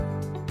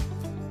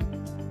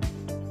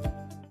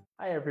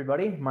Hi,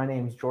 everybody. My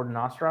name is Jordan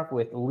Ostroff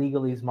with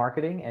Legalese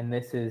Marketing, and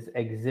this is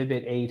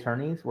Exhibit A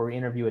Attorneys, where we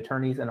interview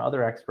attorneys and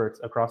other experts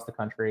across the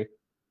country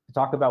to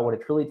talk about what it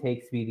truly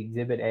takes to be the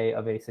Exhibit A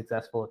of a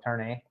successful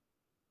attorney.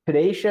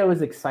 Today's show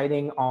is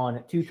exciting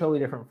on two totally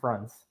different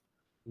fronts.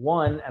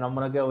 One, and I'm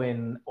going to go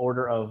in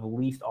order of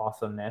least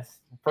awesomeness.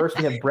 First,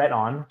 we have Brett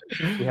on.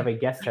 We have a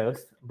guest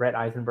host, Brett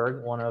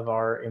Eisenberg, one of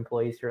our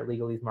employees here at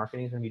Legalese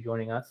Marketing, is going to be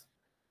joining us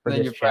for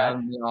this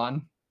chat. Me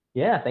on.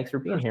 Yeah, thanks for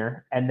being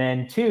here. And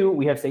then two,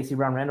 we have Stacey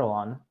Brown Randall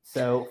on.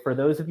 So for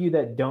those of you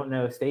that don't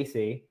know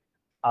Stacey,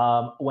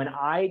 when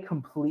I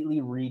completely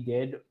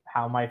redid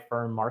how my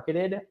firm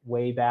marketed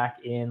way back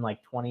in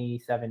like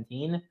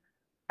 2017,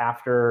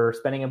 after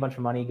spending a bunch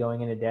of money,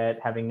 going into debt,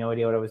 having no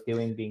idea what I was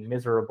doing, being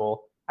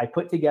miserable, I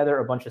put together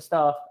a bunch of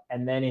stuff.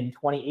 And then in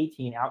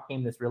 2018, out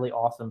came this really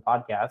awesome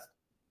podcast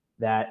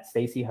that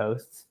Stacey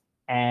hosts.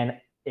 And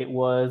it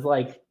was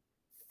like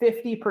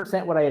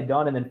 50% what I had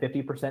done, and then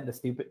 50% the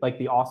stupid, like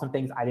the awesome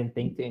things I didn't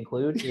think to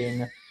include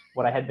in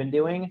what I had been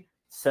doing.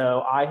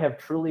 So I have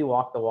truly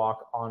walked the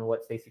walk on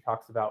what Stacey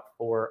talks about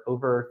for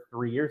over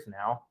 3 years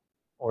now,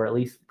 or at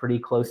least pretty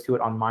close to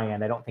it on my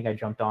end. I don't think I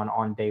jumped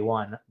on day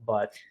one,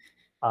 but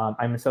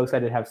I'm so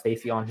excited to have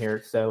Stacey on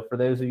here. So for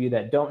those of you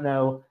that don't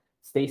know,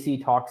 Stacey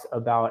talks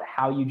about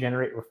how you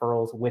generate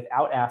referrals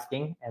without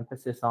asking,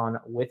 emphasis on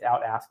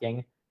without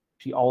asking.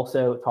 She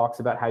also talks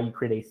about how you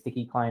create a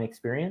sticky client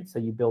experience. So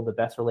you build the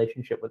best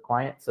relationship with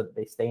clients so that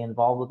they stay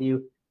involved with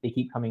you. They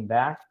keep coming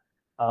back.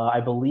 I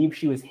believe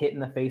she was hit in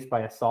the face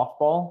by a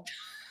softball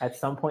at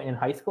some point in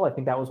high school. I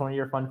think that was one of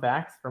your fun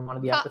facts from one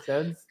of the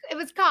episodes. It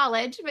was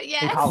college, but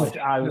yes. In college,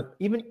 I was an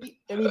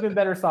even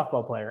better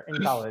softball player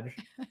in college.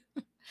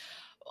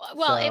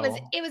 Well, so,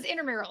 it was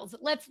intramurals.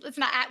 Let's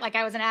not act like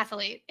I was an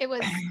athlete. It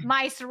was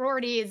my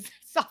sorority's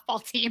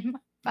softball team.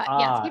 But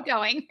yes, keep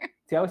going.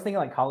 See, I was thinking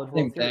like college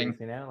World Series,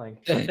 you know,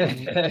 like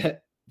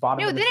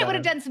bottom. No, then it would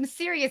have done some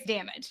serious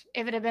damage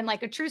if it had been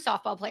like a true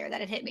softball player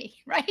that had hit me,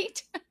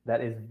 right?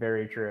 That is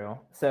very true.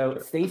 So,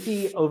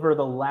 Stacey, over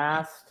the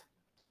last,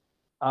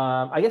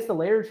 I guess the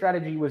layered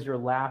strategy was your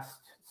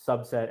last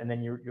subset, and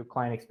then your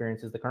client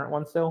experience is the current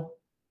one still?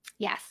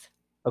 Yes.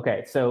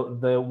 Okay, so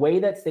the way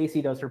that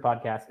Stacey does her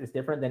podcast is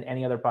different than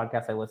any other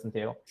podcast I listen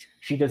to.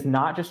 She does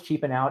not just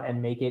cheapen out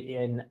and make it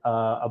in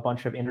a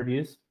bunch of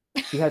interviews.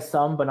 She has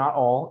some, but not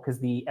all, because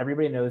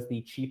everybody knows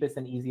the cheapest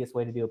and easiest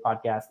way to do a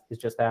podcast is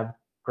just to have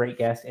great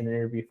guests in an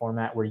interview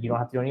format where you don't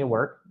have to do any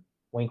work.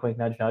 Wink, wink,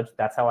 nudge, nudge.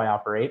 That's how I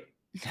operate.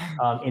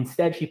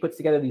 Instead, she puts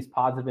together these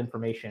pods of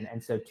information.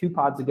 And so 2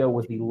 pods ago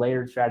was the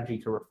layered strategy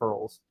to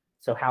referrals.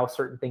 So how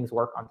certain things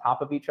work on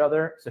top of each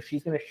other. So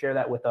she's going to share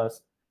that with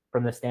us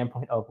from the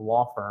standpoint of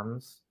law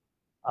firms.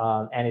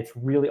 And it's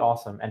really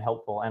awesome and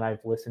helpful. And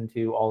I've listened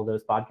to all of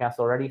those podcasts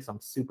already. So I'm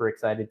super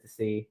excited to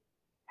see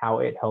how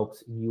it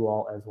helps you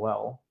all as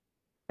well.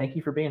 Thank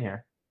you for being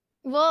here.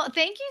 Well,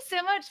 thank you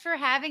so much for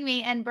having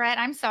me. And Brett,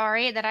 I'm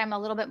sorry that I'm a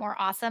little bit more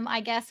awesome,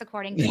 I guess,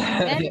 according to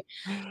Jordan,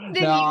 than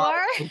you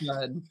are.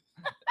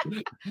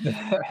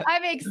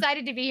 I'm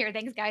excited to be here.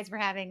 Thanks, guys, for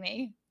having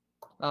me.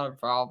 Not a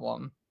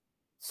problem.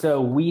 So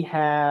we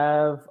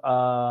have,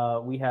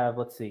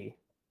 let's see,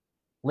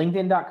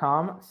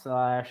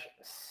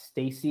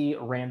 LinkedIn.com/Stacey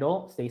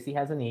Randall. Stacey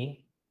has an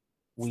E.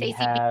 We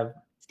have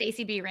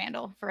Stacey B.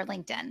 Randall for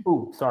LinkedIn.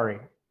 Ooh, sorry.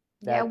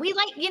 Yeah, we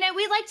like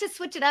to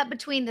switch it up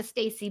between the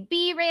Stacey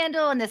B.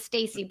 Randall and the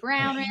Stacey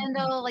Brown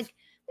Randall. Like,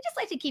 we just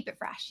like to keep it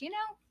fresh, you know?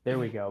 There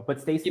we go.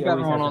 But Stacey keep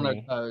always everyone has on an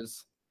their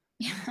toes.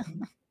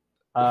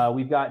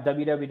 We've got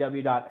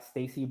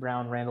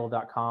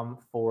www.staceybrownrandall.com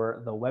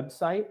for the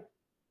website.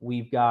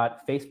 We've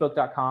got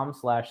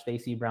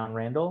facebook.com/Stacey Brown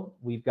Randall.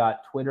 We've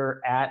got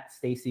Twitter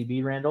 @Stacey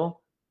B.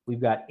 Randall. We've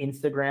got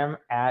Instagram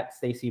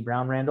 @Stacey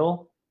Brown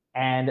Randall.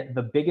 And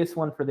the biggest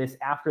one for this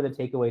after the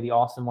takeaway, the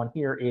awesome one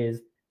here,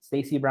 is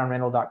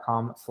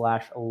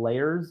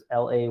staceybrownrandall.com/layers,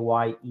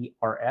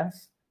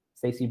 LAYERS.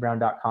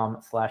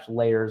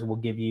 staceybrown.com/layers will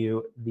give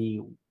you the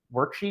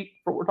worksheet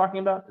for what we're talking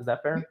about. Is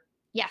that fair?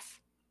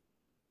 Yes.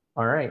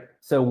 All right.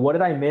 So what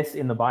did I miss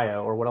in the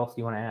bio, or what else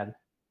do you want to add?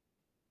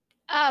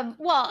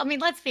 Well, I mean,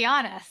 let's be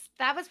honest.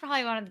 That was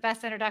probably one of the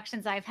best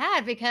introductions I've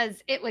had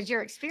because it was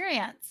your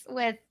experience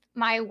with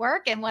my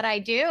work and what I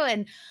do.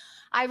 And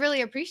I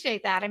really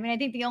appreciate that. I mean, I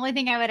think the only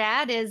thing I would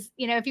add is,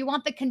 if you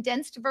want the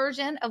condensed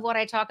version of what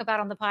I talk about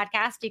on the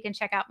podcast, you can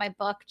check out my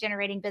book,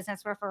 Generating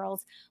Business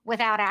Referrals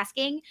Without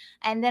Asking.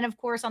 And then, of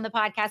course, on the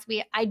podcast,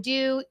 I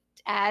do,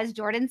 as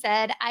Jordan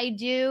said, I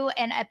do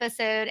an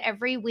episode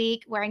every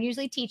week where I'm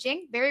usually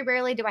teaching. Very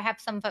rarely do I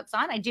have some folks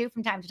on. I do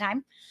from time to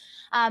time.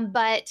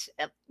 But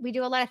we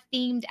do a lot of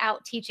themed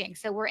out teaching.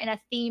 So we're in a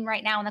theme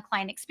right now in the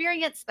client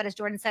experience. But as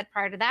Jordan said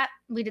prior to that,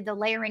 we did the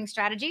layering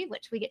strategy,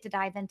 which we get to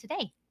dive in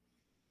today.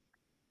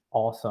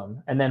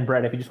 Awesome. And then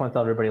Brett, if you just want to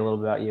tell everybody a little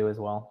bit about you as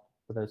well,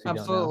 for those who don't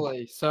know.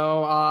 Absolutely.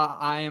 So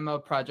I am a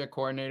project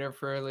coordinator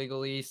for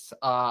Legalese.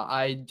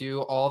 I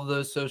do all of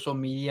those social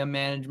media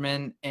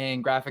management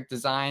and graphic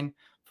design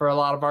for a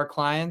lot of our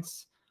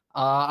clients.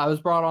 I was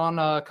brought on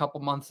a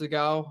couple months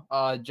ago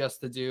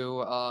just to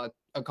do a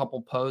couple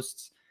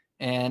posts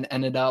and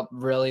ended up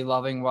really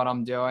loving what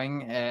I'm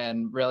doing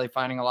and really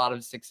finding a lot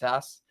of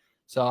success.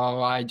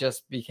 So I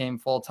just became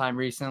full-time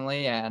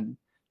recently and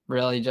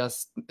really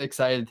just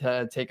excited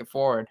to take it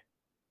forward.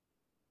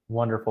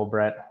 Wonderful,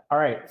 Brett. All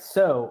right.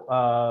 So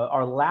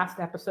our last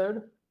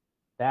episode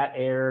that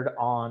aired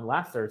on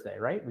last Thursday,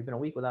 right? We've been a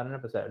week without an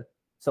episode.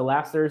 So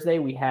last Thursday,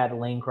 we had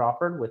Lane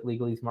Crawford with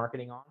Legalese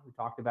Marketing on, who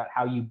talked about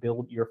how you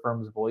build your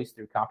firm's voice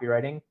through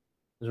copywriting. It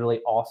was a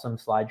really awesome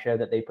slideshow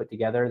that they put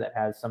together that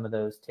has some of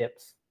those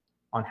tips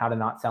on how to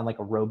not sound like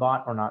a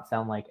robot or not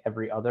sound like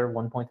every other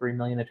 1.3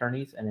 million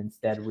attorneys and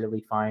instead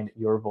really find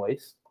your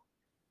voice.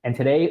 And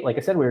today, like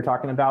I said, we were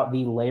talking about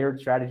the layered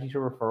strategy to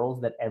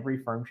referrals that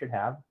every firm should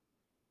have.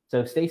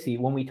 So Stacy,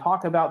 when we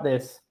talk about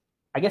this,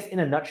 I guess in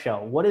a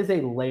nutshell, what is a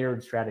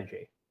layered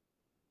strategy?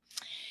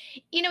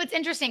 You know, it's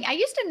interesting. I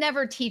used to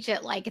never teach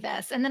it like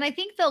this. And then I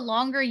think the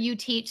longer you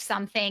teach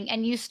something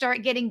and you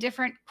start getting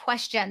different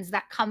questions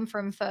that come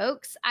from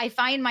folks, I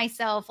find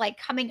myself like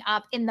coming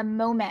up in the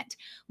moment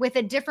with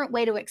a different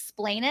way to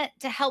explain it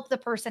to help the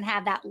person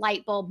have that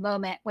light bulb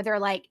moment where they're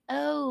like,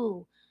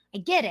 oh, I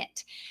get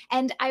it.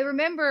 And I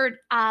remembered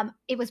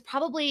it was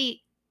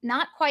probably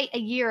not quite a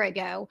year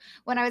ago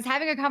when I was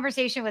having a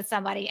conversation with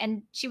somebody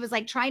and she was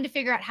like trying to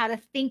figure out how to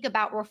think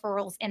about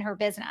referrals in her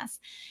business.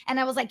 And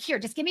I was like, here,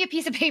 just give me a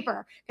piece of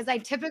paper because I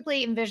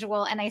typically am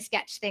visual and I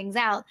sketch things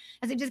out.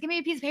 I said, just give me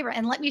a piece of paper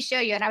and let me show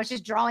you. And I was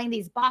just drawing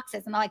these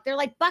boxes and I'm like, they're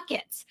like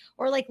buckets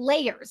or like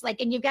layers. Like,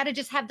 and you've got to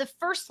just have the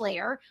first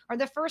layer or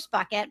the first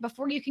bucket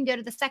before you can go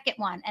to the second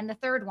one and the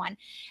third one.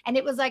 And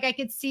it was like, I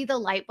could see the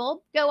light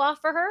bulb go off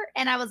for her.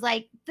 And I was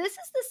like, this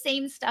is the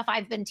same stuff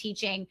I've been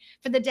teaching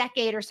for the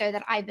decade or so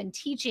that I've been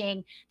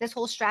teaching this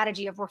whole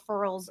strategy of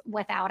referrals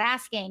without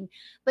asking.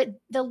 But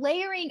the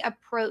layering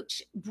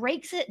approach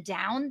breaks it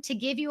down to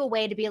give you a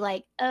way to be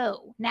like,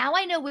 oh, now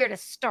I know where to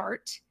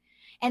start.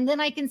 And then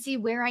I can see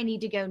where I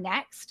need to go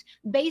next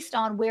based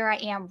on where I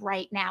am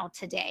right now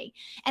today.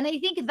 And I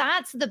think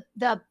that's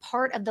the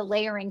part of the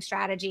layering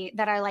strategy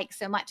that I like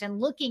so much.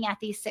 And looking at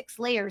these 6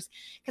 layers,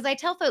 because I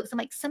tell folks, I'm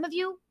like, some of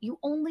you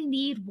only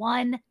need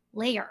 1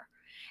 layer.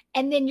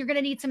 And then you're going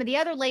to need some of the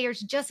other layers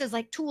just as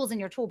like tools in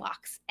your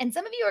toolbox. And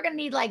some of you are going to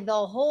need like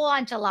the whole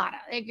enchilada.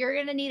 Like you're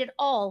going to need it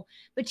all,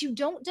 but you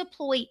don't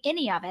deploy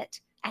any of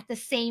it at the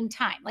same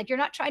time. Like you're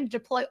not trying to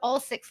deploy all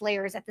 6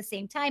 layers at the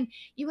same time.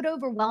 You would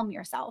overwhelm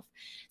yourself.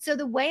 So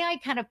the way I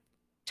kind of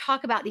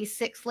talk about these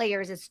 6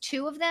 layers is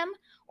 2 of them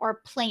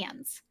are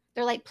plans.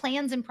 They're like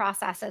plans and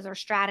processes or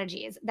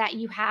strategies that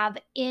you have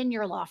in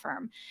your law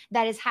firm.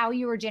 That is how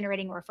you are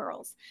generating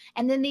referrals.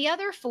 And then the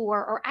other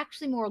 4 are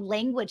actually more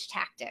language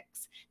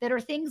tactics that are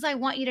things I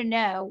want you to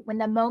know when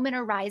the moment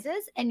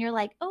arises and you're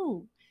like,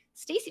 oh,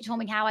 Stacy told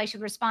me how I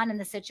should respond in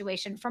this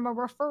situation from a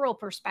referral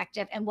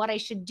perspective and what I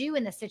should do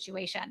in this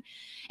situation.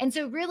 And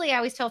so really, I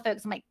always tell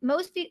folks, I'm like,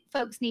 most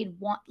folks need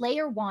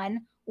layer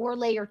 1 or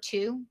layer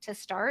 2 to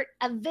start.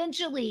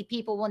 Eventually,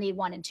 people will need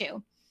 1 and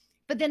 2.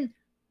 But then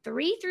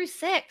 3 through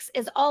 6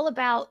 is all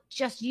about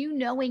just you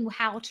knowing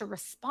how to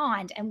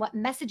respond and what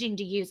messaging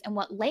to use and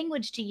what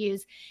language to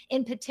use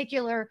in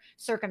particular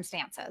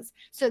circumstances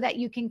so that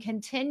you can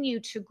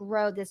continue to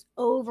grow this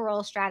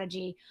overall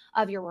strategy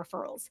of your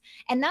referrals.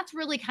 And that's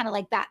really kind of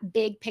like that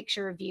big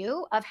picture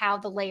view of how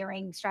the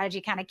layering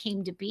strategy kind of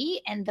came to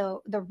be and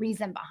the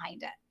reason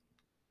behind it.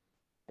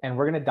 And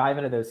we're going to dive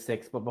into those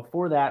 6. But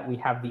before that, we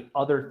have the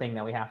other thing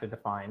that we have to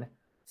define.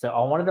 So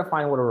I want to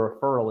define what a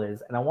referral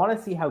is, and I want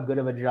to see how good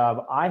of a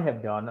job I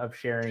have done of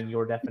sharing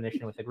your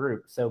definition with the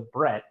group. So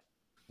Brett,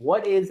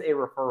 what is a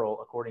referral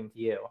according to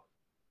you?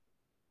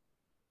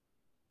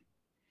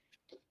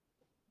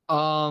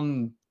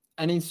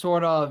 Any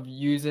sort of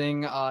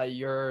using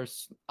your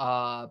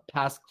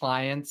past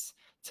clients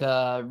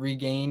to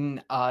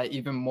regain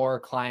even more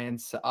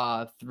clients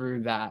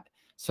through that.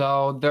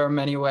 So there are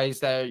many ways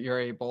that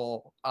you're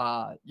able,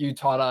 you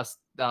taught us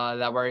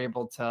that we're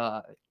able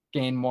to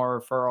gain more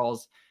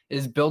referrals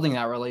is building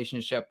that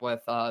relationship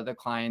with the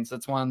clients.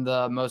 That's one of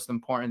the most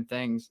important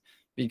things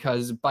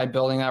because by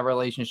building that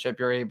relationship,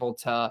 you're able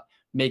to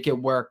make it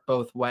work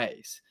both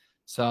ways.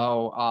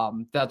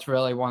 So that's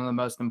really one of the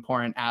most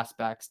important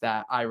aspects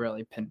that I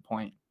really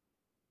pinpoint.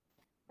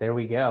 There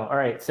we go. All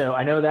right. So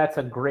I know that's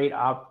a great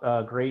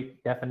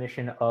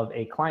definition of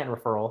a client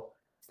referral.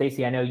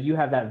 Stacy, I know you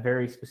have that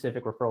very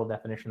specific referral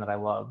definition that I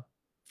love.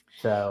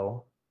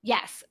 So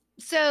yes.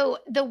 So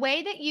the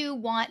way that you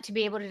want to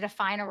be able to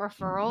define a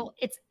referral,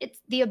 it's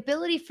the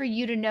ability for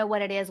you to know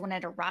what it is when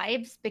it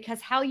arrives,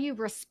 because how you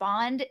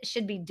respond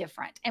should be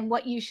different and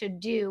what you should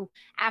do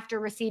after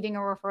receiving a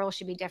referral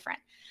should be different.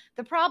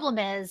 The problem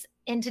is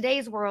in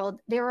today's world,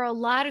 there are a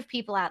lot of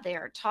people out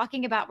there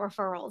talking about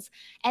referrals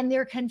and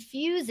they're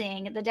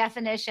confusing the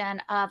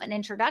definition of an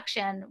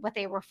introduction with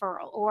a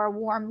referral or a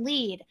warm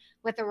lead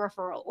with a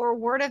referral or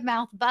word of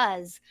mouth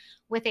buzz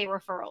with a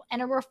referral.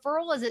 And a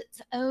referral is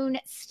its own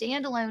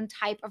standalone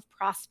type of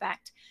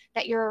prospect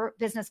that your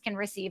business can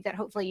receive that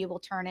hopefully you will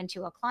turn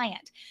into a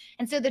client.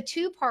 And so the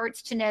 2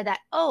 parts to know that,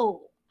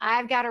 oh,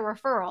 I've got a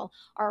referral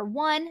are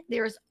 1,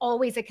 there's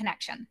always a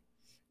connection.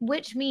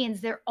 which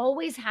means there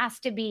always has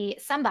to be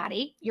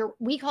somebody,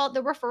 we call it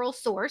the referral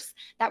source.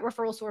 That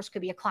referral source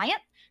could be a client,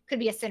 could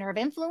be a center of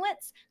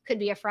influence, could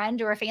be a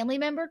friend or a family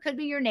member, could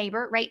be your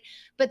neighbor, right?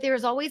 But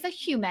there's always a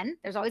human,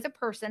 there's always a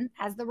person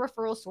as the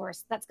referral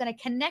source that's going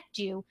to connect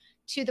you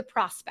to the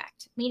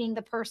prospect, meaning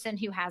the person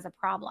who has a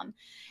problem.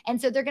 And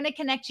so they're going to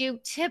connect you.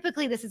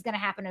 Typically, this is going to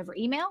happen over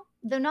email,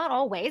 though not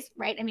always,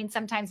 right? I mean,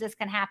 sometimes this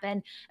can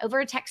happen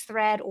over a text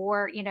thread,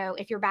 or,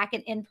 if you're back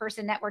in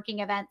in-person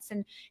networking events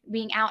and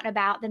being out and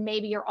about, then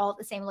maybe you're all at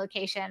the same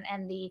location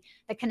and the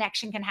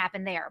connection can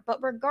happen there.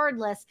 But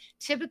regardless,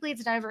 typically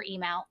it's done over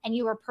email and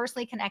you are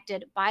personally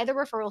connected by the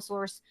referral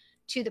source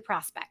to the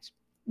prospect.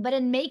 But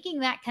in making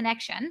that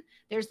connection,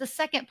 there's the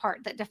second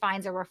part that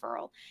defines a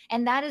referral,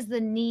 and that is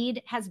the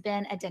need has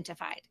been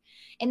identified.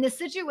 In this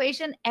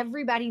situation,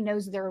 everybody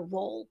knows their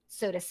role,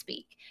 so to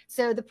speak.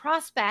 So the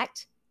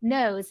prospect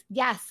knows,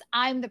 yes,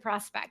 I'm the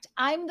prospect.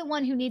 I'm the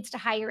one who needs to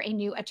hire a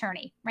new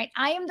attorney, right?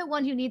 I am the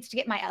one who needs to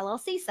get my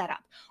LLC set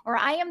up, or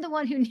I am the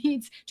one who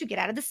needs to get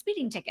out of the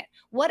speeding ticket,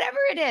 whatever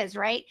it is,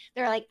 right?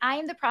 They're like, I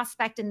am the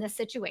prospect in this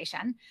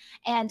situation,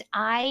 and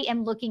I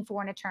am looking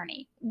for an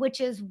attorney, which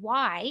is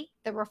why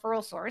the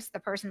referral source, the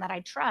person that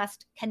I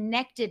trust,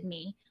 connected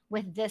me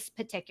with this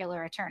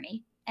particular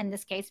attorney, in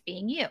this case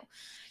being you.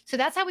 So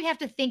that's how we have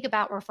to think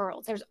about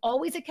referrals. There's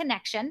always a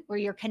connection where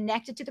you're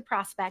connected to the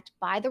prospect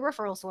by the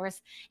referral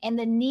source, and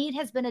the need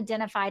has been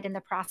identified in the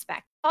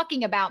prospect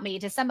talking about me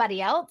to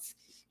somebody else,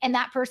 and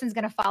that person's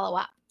going to follow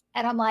up.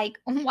 And I'm like,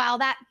 wow,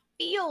 that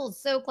feels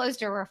so close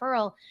to a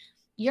referral.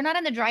 You're not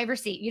in the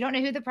driver's seat. You don't know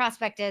who the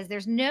prospect is.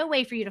 There's no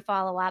way for you to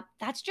follow up.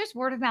 That's just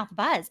word of mouth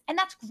buzz. And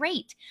that's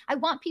great. I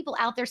want people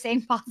out there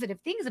saying positive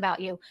things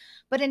about you.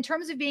 But in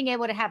terms of being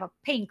able to have a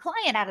paying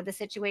client out of the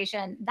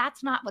situation,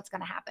 that's not what's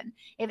going to happen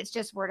if it's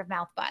just word of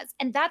mouth buzz.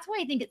 And that's why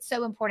I think it's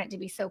so important to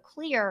be so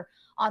clear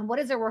on what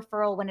is a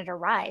referral when it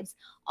arrives.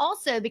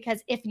 Also,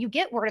 because if you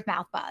get word of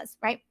mouth buzz,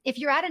 right? If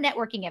you're at a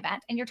networking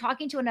event and you're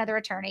talking to another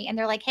attorney and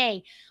they're like,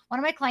 hey, one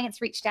of my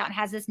clients reached out and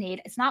has this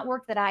need. It's not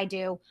work that I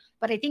do,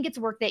 but I think it's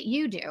work that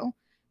you do,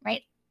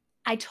 right?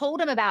 I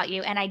told them about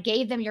you and I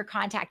gave them your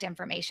contact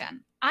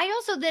information. I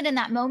also then in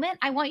that moment,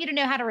 I want you to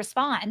know how to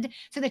respond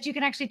so that you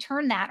can actually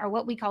turn that, or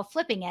what we call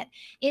flipping it,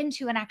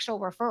 into an actual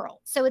referral.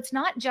 So it's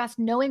not just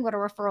knowing what a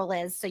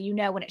referral is, so you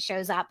know when it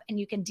shows up and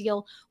you can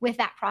deal with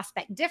that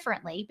prospect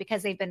differently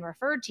because they've been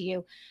referred to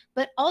you,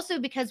 but also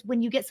because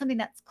when you get something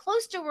that's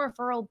close to a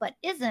referral but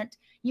isn't,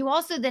 you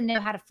also then know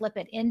how to flip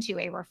it into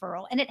a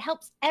referral. And it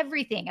helps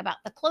everything about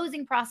the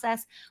closing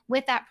process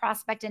with that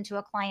prospect into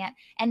a client.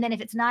 And then if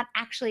it's not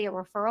actually a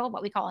referral,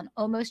 what we call an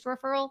almost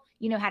referral,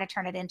 you know how to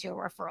turn it into a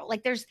referral.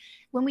 Like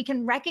when we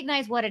can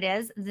recognize what it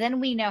is, then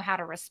we know how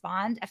to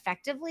respond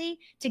effectively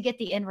to get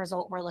the end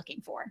result we're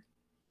looking for.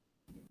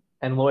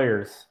 And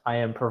lawyers, I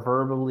am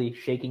proverbially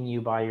shaking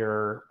you by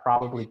your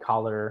probably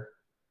collar.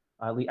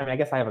 I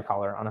guess I have a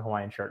collar on a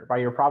Hawaiian shirt, by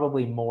your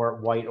probably more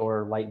white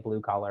or light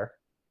blue collar.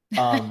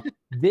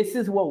 This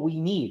is what we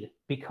need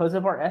because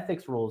of our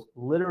ethics rules.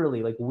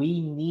 Literally, like,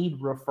 we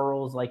need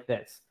referrals like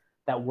this.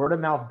 That word of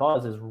mouth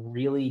buzz is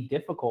really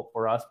difficult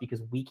for us because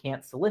we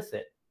can't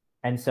solicit.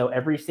 And so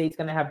every state's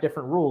going to have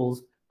different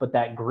rules, but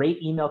that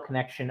great email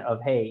connection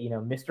of, hey,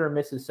 Mr. and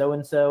Mrs.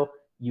 So-and-so,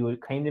 you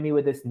came to me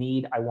with this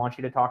need. I want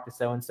you to talk to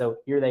so-and-so.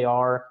 Here they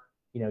are.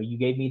 You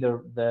gave me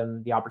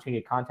the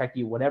opportunity to contact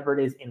you, whatever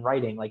it is in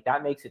writing. Like,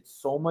 that makes it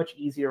so much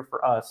easier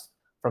for us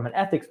from an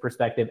ethics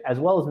perspective, as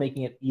well as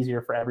making it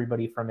easier for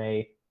everybody from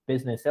a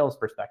business sales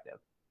perspective.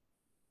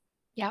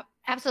 Yep,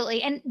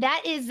 absolutely. And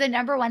that is the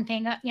number one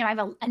thing. I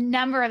have a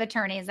number of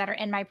attorneys that are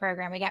in my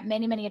program. We got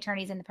many, many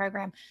attorneys in the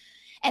program.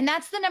 And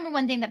that's the number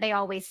one thing that they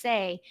always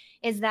say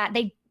is that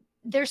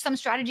there's some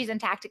strategies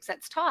and tactics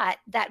that's taught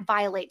that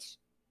violates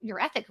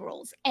your ethic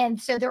rules. And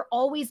so they're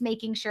always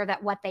making sure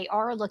that what they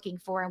are looking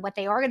for and what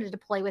they are going to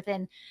deploy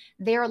within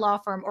their law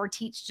firm or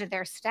teach to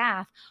their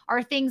staff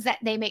are things that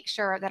they make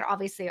sure that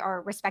obviously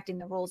are respecting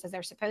the rules as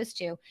they're supposed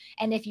to.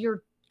 And if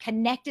you're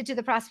connected to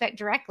the prospect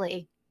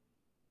directly,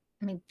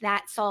 I mean,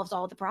 that solves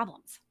all the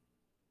problems.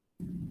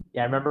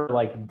 Yeah, I remember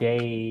like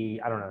day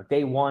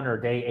 1 or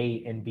day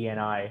 8 in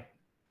BNI,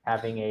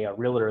 having a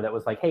realtor that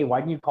was like, hey, why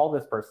didn't you call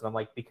this person? I'm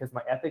like, because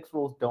my ethics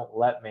rules don't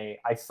let me.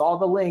 I saw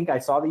the link. I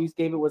saw that you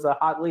gave it was a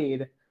hot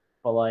lead,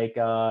 but like,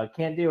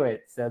 can't do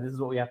it. So this is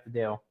what we have to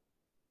do.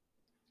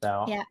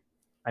 So yeah,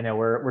 I know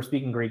we're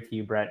speaking Greek to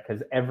you, Brett,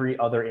 because every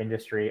other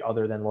industry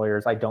other than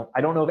lawyers, I don't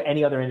know of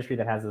any other industry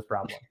that has this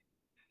problem.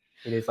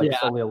 It is like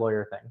solely a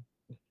lawyer thing.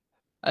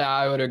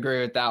 I would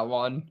agree with that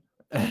one.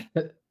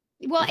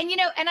 Well,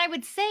 and I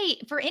would say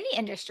for any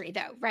industry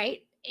though, right,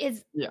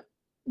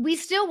 we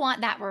still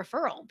want that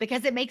referral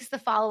because it makes the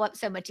follow-up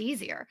so much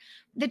easier.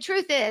 The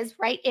truth is,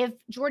 right, if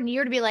Jordan,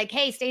 you're to be like,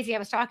 hey, Stacey, I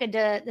was talking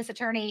to this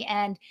attorney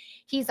and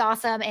he's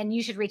awesome and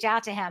you should reach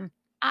out to him.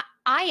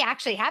 I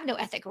actually have no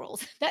ethic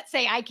rules that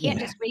say I can't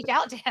just reach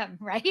out to him,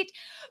 right?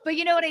 But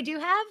you know what I do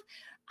have?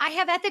 I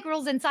have ethic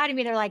rules inside of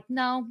me. They're like,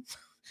 no,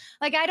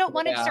 Like, I don't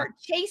want to Yeah. start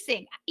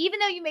chasing. Even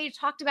though you may have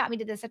talked about me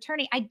to this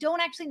attorney, I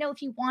don't actually know if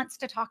he wants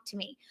to talk to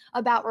me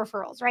about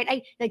referrals,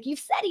 right? Like you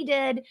said he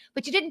did,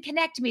 but you didn't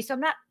connect me. So I'm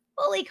not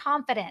fully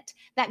confident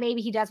that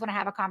maybe he does want to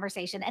have a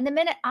conversation. And the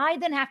minute I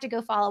then have to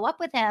go follow up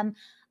with him,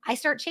 I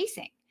start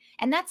chasing.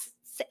 And that's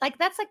like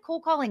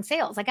cold calling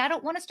sales. Like, I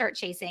don't want to start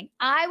chasing.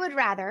 I would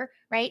rather,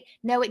 right,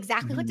 know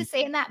exactly what to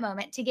say in that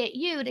moment to get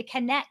you to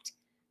connect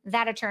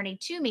that attorney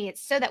to me.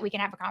 It's so that we can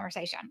have a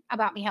conversation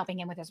about me helping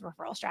him with his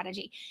referral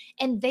strategy.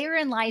 And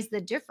therein lies the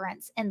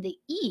difference and the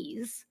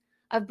ease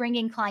of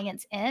bringing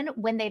clients in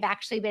when they've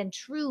actually been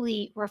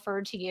truly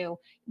referred to you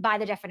by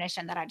the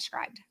definition that I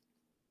described.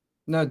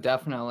 No,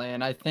 definitely.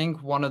 And I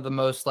think one of the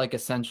most like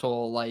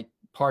essential like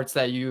parts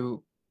that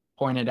you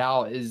pointed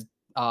out is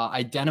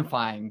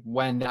identifying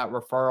when that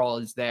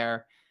referral is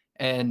there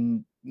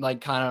and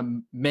like kind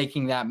of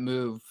making that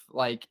move,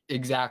 like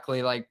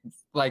exactly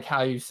like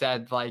how you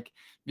said, like,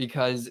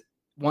 because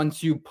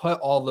once you put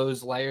all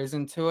those layers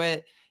into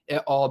it,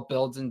 it all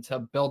builds into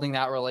building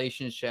that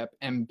relationship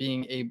and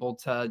being able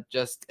to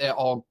just, it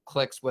all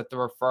clicks with the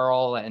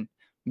referral and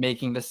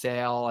making the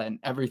sale, and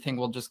everything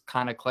will just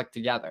kind of click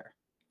together.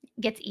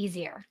 Gets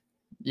easier.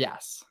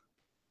 Yes.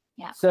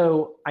 Yeah.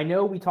 So I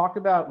know we've got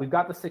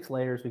the 6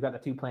 layers, we've got the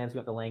 2 plans, we've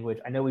got the language.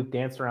 I know we've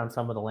danced around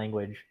some of the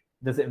language.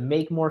 Does it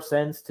make more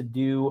sense to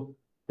do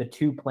the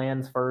 2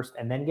 plans first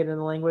and then get into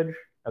the language?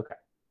 Okay.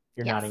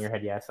 You're nodding your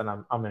head yes, and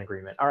I'm in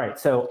agreement. All right.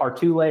 So our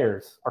 2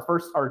 layers, our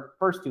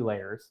first 2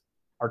 layers,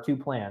 our 2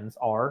 plans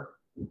are.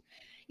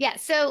 Yeah.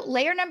 So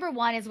layer number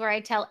 1 is where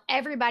I tell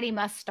everybody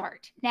must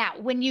start. Now,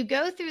 when you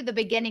go through the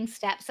beginning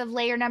steps of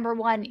layer number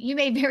 1, you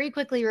may very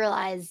quickly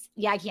realize,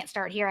 yeah, I can't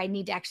start here. I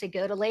need to actually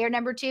go to layer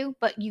number 2,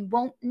 but you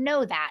won't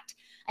know that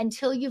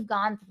until you've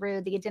gone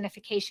through the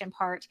identification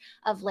part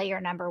of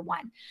layer number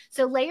 1.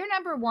 So layer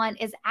number 1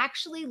 is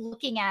actually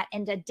looking at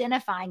and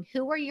identifying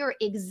who are your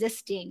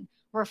existing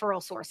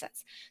referral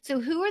sources. So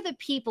who are the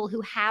people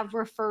who have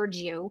referred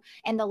you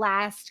in the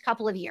last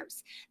couple of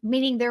years,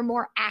 meaning they're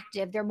more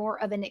active, they're more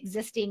of an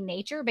existing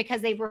nature because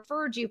they've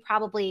referred you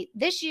probably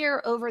this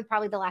year over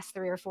probably the last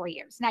 3 or 4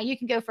 years. Now you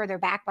can go further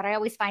back, but I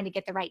always find to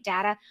get the right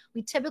data,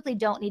 we typically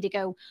don't need to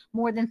go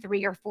more than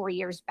 3 or 4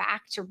 years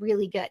back to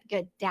really get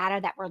good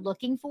data that we're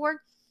looking for.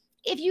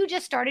 If you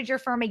just started your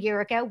firm a year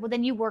ago, well,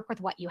 then you work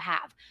with what you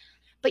have.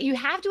 But you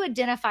have to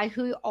identify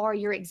who are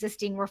your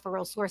existing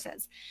referral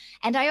sources.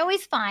 And I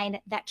always find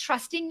that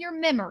trusting your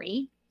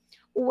memory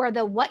or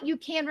the what you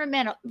can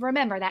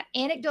remember, that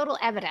anecdotal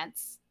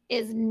evidence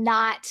is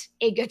not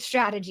a good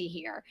strategy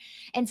here.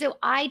 And so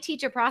I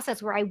teach a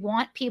process where I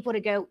want people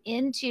to go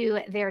into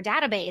their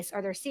database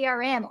or their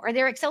CRM or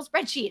their Excel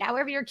spreadsheet,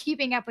 however you're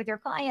keeping up with your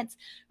clients,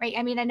 right?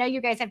 I mean, I know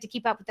you guys have to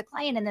keep up with the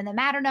client and then the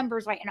matter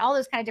numbers, right? And all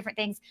those kind of different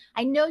things.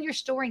 I know you're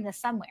storing this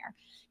somewhere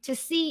to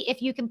see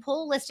if you can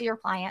pull a list of your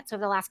clients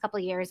over the last couple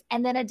of years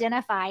and then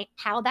identify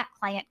how that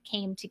client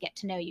came to get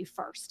to know you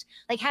first.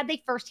 Like, how did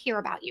they first hear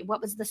about you?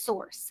 What was the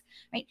source,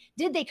 right?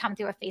 Did they come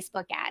through a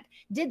Facebook ad?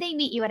 Did they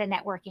meet you at a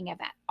networking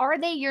event? Are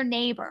they your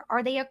neighbor?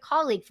 Are they a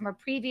colleague from a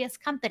previous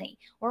company?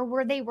 Or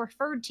were they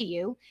referred to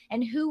you?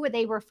 And who were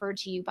they referred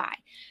to you by?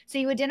 So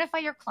you identify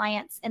your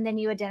clients and then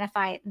you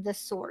identify the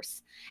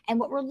source. And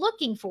what we're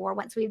looking for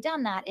once we've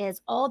done that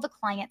is all the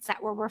clients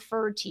that were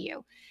referred to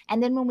you.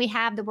 And then when we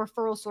have the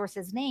referral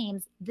sources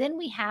names, then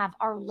we have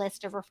our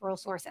list of referral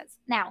sources.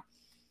 Now,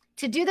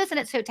 to do this in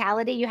its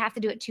totality, you have to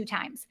do it 2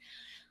 times,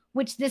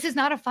 which this is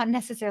not a fun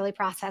necessarily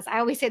process. I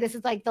always say this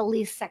is like the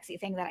least sexy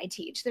thing that I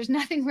teach. There's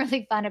nothing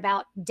really fun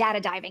about data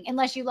diving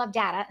unless you love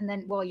data, and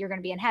then, well, you're going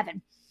to be in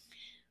heaven.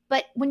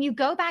 But when you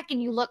go back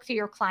and you look through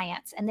your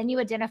clients and then you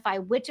identify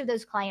which of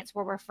those clients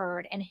were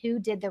referred and who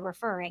did the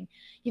referring,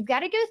 you've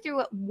got to go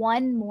through it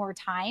one more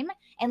time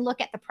and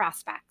look at the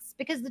prospects.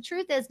 Because the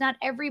truth is, not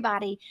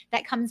everybody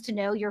that comes to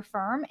know your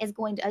firm is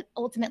going to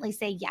ultimately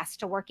say yes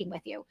to working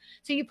with you.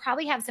 So you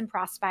probably have some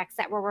prospects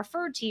that were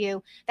referred to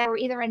you that were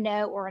either a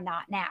no or a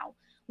not now.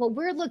 Well,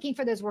 we're looking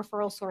for those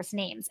referral source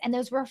names, and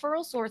those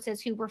referral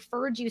sources who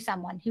referred you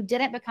someone who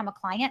didn't become a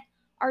client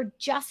are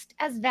just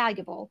as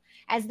valuable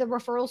as the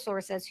referral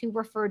sources who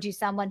referred you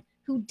someone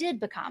who did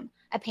become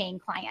a paying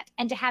client.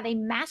 And to have a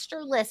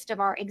master list of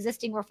our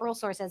existing referral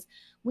sources,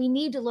 we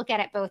need to look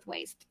at it both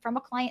ways, from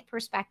a client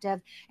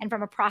perspective and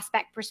from a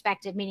prospect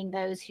perspective, meaning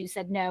those who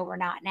said no or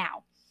not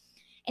now.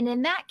 And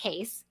in that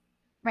case,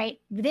 right,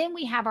 then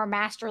we have our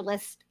master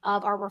list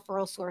of our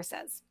referral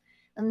sources.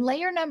 And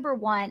layer number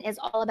 1 is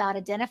all about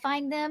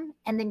identifying them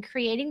and then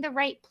creating the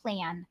right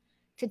plan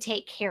to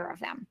take care of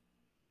them.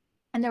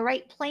 And the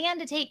right plan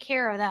to take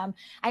care of them,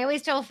 I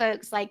always tell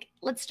folks, like,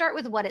 let's start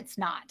with what it's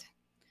not,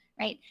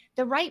 right?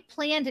 The right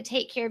plan to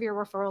take care of your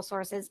referral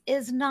sources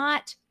is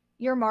not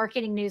your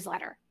marketing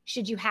newsletter.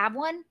 Should you have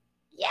one?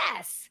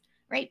 Yes,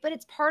 right? But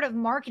it's part of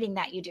marketing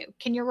that you do.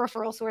 Can your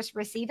referral source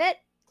receive it?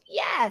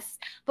 Yes,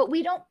 but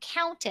we don't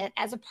count it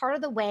as a part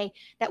of the way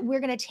that we're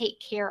going to take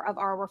care of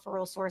our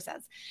referral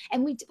sources.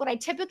 And what I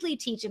typically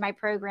teach in my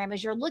program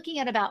is you're looking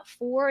at about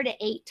 4 to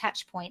 8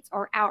 touch points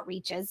or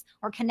outreaches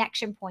or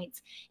connection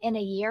points in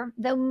a year,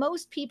 though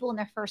most people in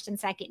their first and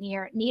second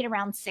year need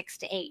around 6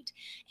 to 8.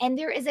 And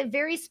there is a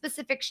very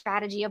specific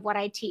strategy of what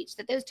I teach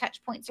that those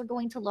touch points are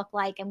going to look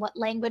like and what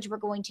language we're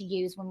going to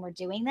use when we're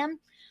doing them.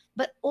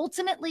 But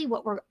ultimately,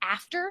 what we're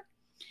after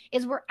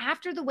is we're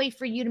after the way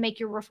for you to make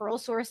your referral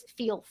source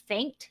feel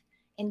thanked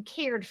and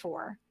cared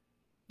for,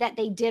 that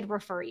they did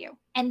refer you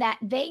and that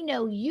they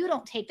know you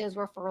don't take those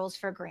referrals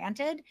for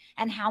granted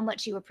and how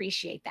much you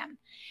appreciate them.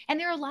 And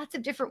there are lots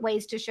of different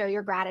ways to show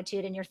your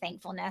gratitude and your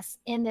thankfulness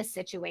in this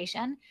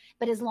situation.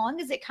 But as long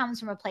as it comes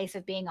from a place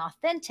of being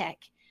authentic,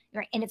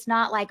 right, and it's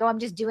not like, oh, I'm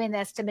just doing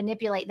this to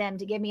manipulate them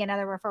to give me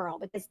another referral,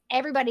 because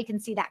everybody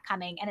can see that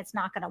coming and it's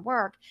not going to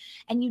work.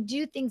 And you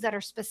do things that are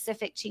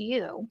specific to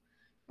you,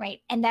 right,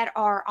 and that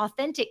are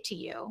authentic to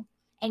you,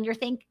 and you're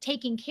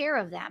taking care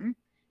of them,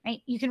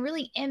 right, you can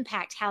really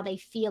impact how they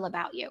feel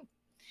about you.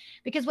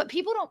 Because what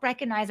people don't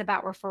recognize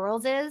about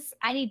referrals is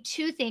I need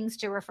 2 things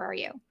to refer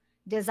you: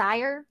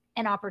 desire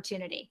and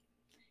opportunity.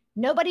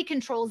 Nobody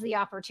controls the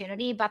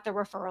opportunity but the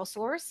referral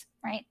source,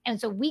 right?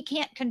 And so we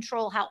can't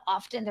control how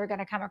often they're going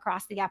to come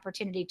across the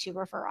opportunity to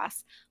refer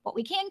us. What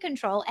we can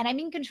control, and I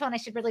mean control, and I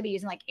should really be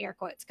using like air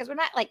quotes because we're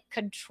not like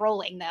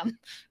controlling them,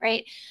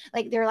 right?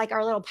 Like they're like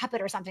our little puppet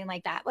or something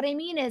like that. What I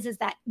mean is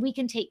that we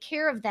can take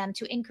care of them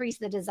to increase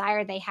the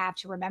desire they have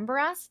to remember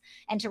us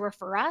and to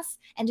refer us,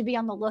 and to be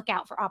on the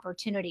lookout for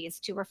opportunities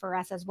to refer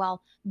us as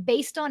well,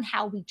 based on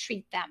how we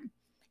treat them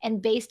and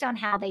based on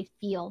how they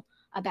feel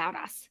about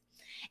us.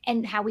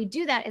 And how we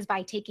do that is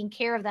by taking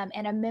care of them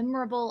in a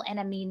memorable and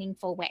a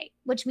meaningful way,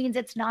 which means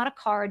it's not a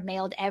card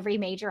mailed every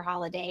major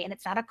holiday, and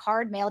it's not a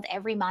card mailed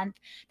every month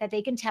that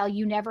they can tell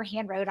you never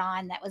hand wrote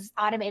on, that was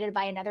automated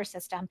by another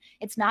system.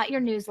 It's not your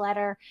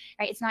newsletter,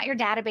 right? It's not your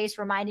database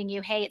reminding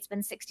you, hey, it's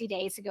been 60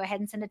 days, so go ahead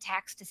and send a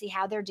text to see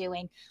how they're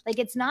doing. Like,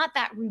 it's not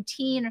that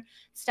routine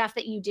stuff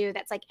that you do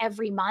that's like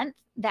every month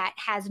that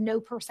has no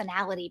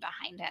personality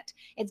behind it.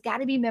 It's got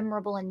to be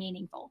memorable and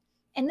meaningful.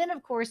 And then,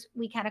 of course,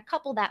 we kind of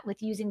couple that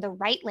with using the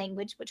right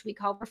language, which we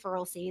call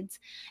referral seeds,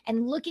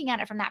 and looking at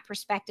it from that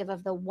perspective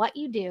of the what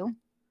you do,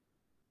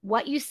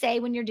 what you say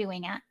when you're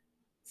doing it,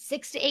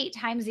 6 to 8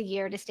 times a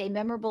year to stay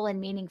memorable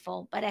and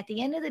meaningful. But at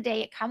the end of the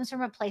day, it comes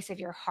from a place of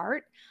your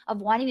heart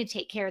of wanting to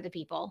take care of the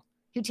people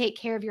who take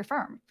care of your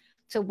firm.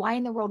 So why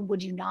in the world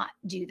would you not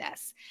do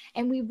this?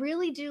 And we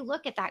really do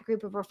look at that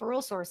group of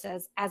referral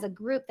sources as a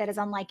group that is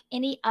unlike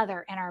any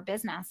other in our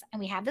business. And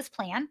we have this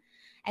plan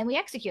and we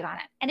execute on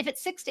it. And if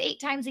it's 6 to 8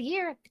 times a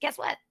year, guess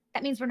what?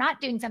 That means we're not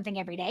doing something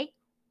every day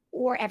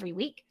or every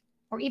week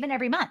or even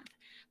every month.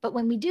 But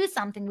when we do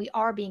something, we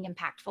are being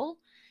impactful,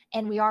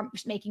 and we are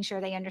making sure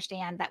they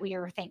understand that we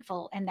are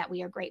thankful and that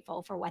we are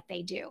grateful for what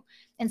they do.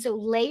 And so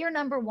layer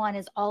number 1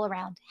 is all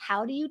around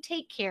how do you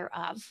take care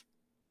of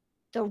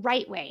the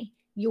right way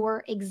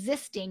your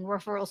existing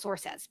referral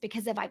sources?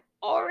 Because if I've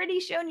already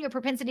shown you a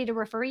propensity to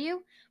refer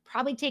you,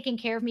 probably taking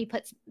care of me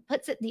puts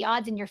the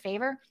odds in your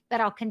favor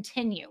that I'll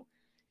continue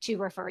to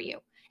refer you.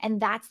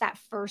 And that's that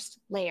first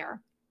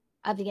layer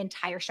of the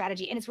entire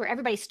strategy. And it's where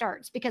everybody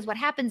starts, because what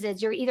happens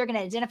is you're either going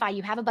to identify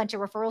you have a bunch of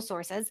referral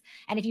sources,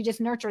 and if you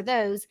just nurture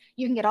those,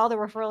 you can get all the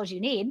referrals you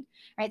need,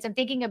 right? So I'm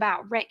thinking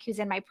about Rick, who's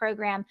in my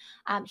program.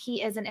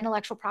 He is an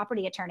intellectual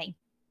property attorney,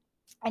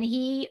 and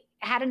he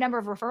had a number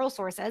of referral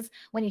sources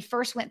when he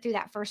first went through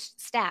that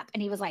first step.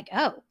 And he was like,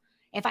 oh,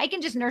 if I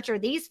can just nurture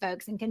these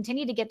folks and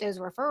continue to get those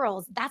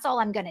referrals, that's all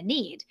I'm going to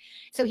need.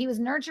 So he was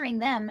nurturing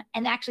them,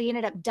 and actually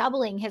ended up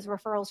doubling his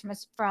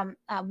referrals from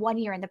 1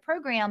 year in the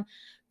program,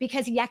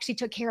 because he actually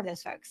took care of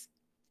those folks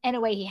in a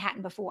way he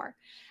hadn't before.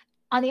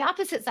 On the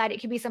opposite side, it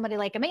could be somebody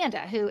like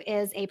Amanda, who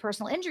is a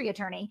personal injury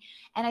attorney.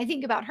 And I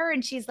think about her,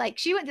 and she's like,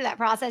 she went through that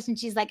process, and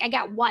she's like, I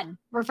got one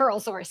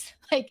referral source.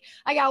 Like,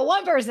 I got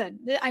one person.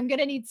 I'm going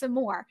to need some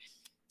more.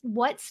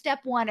 What step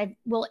 1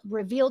 will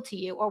reveal to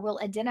you or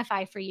will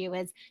identify for you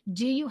is,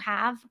 do you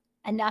have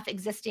enough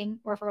existing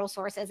referral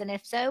sources? And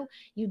if so,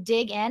 you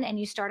dig in and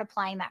you start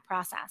applying that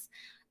process.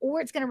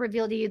 Or it's going to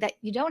reveal to you that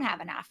you don't have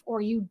enough,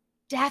 or you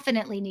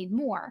definitely need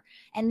more.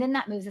 And then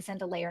that moves us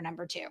into layer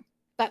number 2.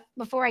 But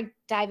before I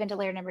dive into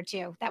layer number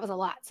 2, that was a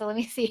lot. So let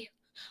me see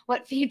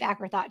what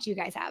feedback or thoughts you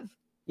guys have.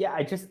 Yeah,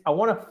 I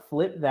want to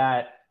flip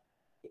that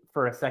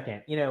for a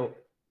second. You know,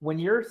 when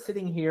you're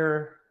sitting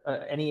here,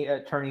 any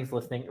attorneys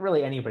listening,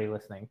 really anybody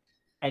listening,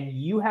 and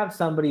you have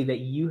somebody that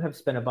you have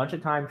spent a bunch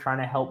of time trying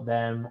to help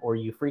them, or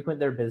you frequent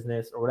their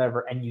business or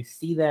whatever, and you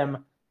see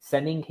them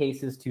sending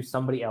cases to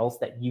somebody else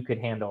that you could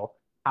handle,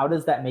 how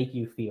does that make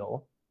you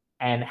feel?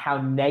 And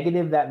how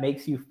negative that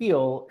makes you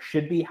feel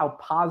should be how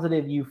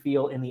positive you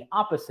feel in the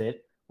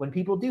opposite when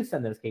people do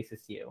send those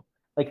cases to you.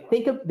 Like,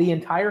 think of the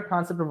entire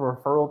concept of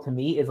referral, to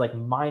me, is like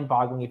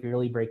mind-boggling if you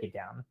really break it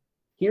down.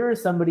 Here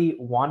is somebody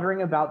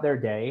wandering about their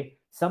day.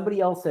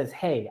 Somebody else says,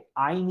 hey,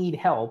 I need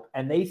help.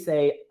 And they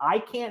say, I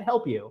can't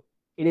help you.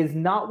 It is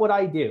not what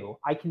I do.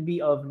 I can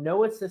be of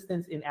no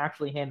assistance in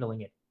actually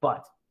handling it,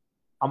 but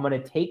I'm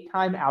going to take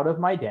time out of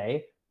my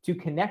day to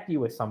connect you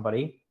with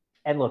somebody.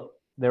 And look,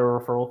 there are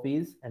referral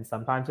fees, and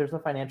sometimes there's a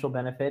financial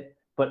benefit,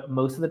 but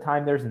most of the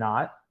time there's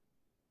not.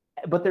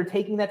 But they're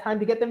taking that time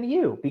to get them to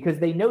you because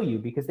they know you,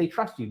 because they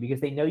trust you,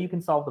 because they know you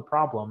can solve the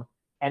problem.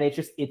 And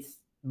it's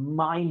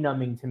mind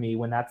numbing to me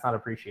when that's not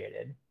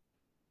appreciated.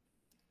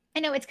 I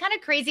know it's kind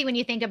of crazy when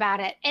you think about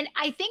it. And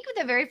I think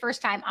the very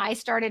first time I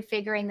started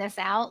figuring this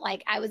out,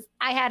 like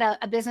I had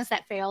a business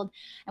that failed.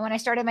 And when I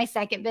started my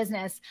second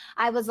business,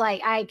 I was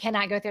like, I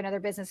cannot go through another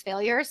business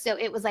failure. So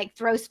it was like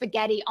throw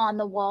spaghetti on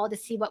the wall to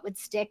see what would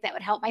stick that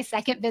would help my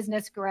second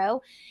business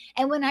grow.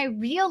 And when I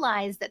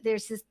realized that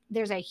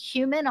there's a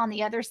human on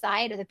the other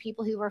side of the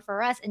people who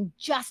refer us, and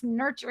just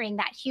nurturing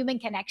that human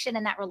connection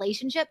and that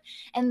relationship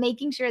and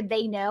making sure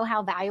they know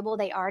how valuable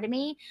they are to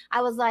me,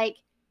 I was like,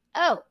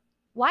 oh,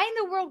 why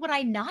in the world would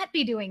I not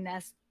be doing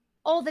this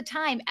all the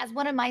time as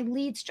one of my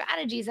lead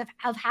strategies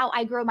of how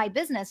I grow my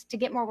business to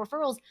get more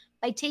referrals,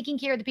 by taking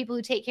care of the people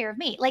who take care of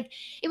me? Like,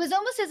 it was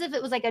almost as if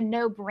it was like a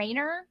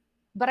no-brainer,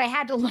 but I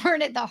had to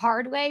learn it the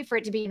hard way for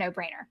it to be a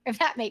no-brainer, if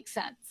that makes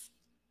sense.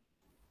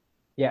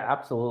 Yeah,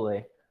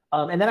 absolutely.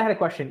 And then I had a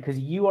question, because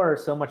you are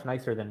so much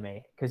nicer than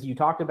me, because you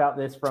talked about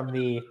this from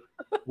the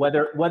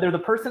whether the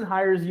person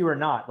hires you or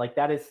not, like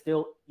that is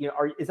still,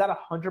 is that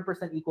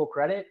 100% equal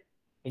credit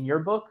in your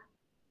book?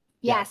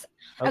 Yes.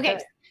 Okay.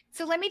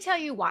 So let me tell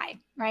you why,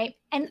 right?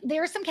 And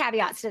there are some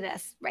caveats to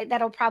this, right?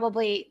 That'll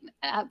probably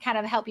kind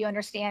of help you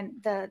understand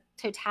the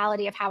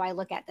totality of how I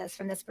look at this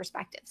from this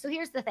perspective. So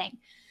here's the thing.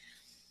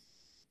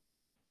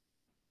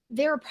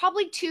 There are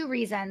probably two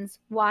reasons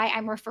why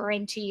I'm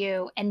referring to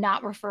you and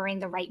not referring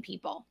the right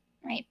people,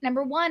 right?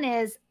 Number one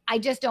is I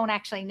just don't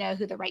actually know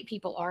who the right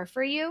people are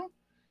for you,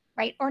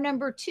 right? Or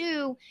number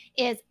two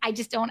is I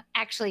just don't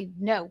actually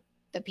know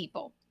the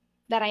people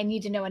that I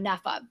need to know enough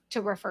of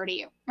to refer to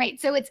you,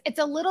 right? So it's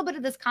a little bit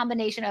of this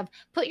combination of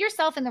put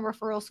yourself in the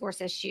referral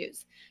source's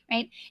shoes,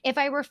 right? If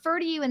I refer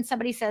to you and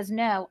somebody says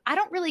no, I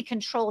don't really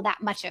control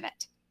that much of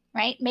it,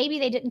 right? Maybe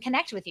they didn't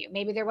connect with you.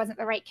 Maybe there wasn't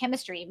the right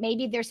chemistry.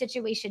 Maybe their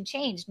situation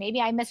changed.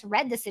 Maybe I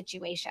misread the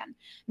situation.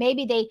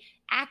 Maybe they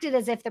acted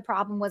as if the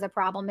problem was a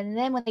problem. And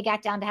then when they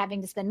got down to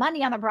having to spend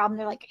money on the problem,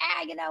 they're like,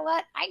 you know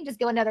what? I can just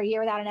go another year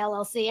without an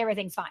LLC.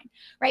 Everything's fine,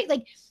 right?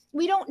 Like,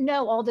 we don't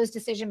know all those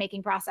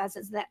decision-making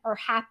processes that are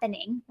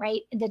happening,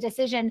 right? The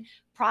decision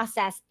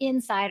process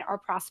inside our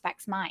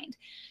prospect's mind.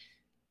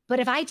 But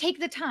if I take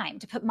the time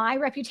to put my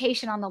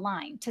reputation on the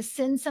line to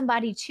send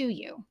somebody to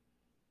you,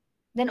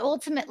 then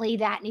ultimately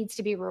that needs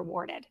to be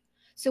rewarded.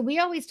 So we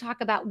always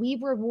talk about we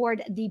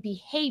reward the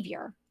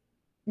behavior,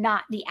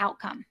 not the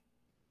outcome,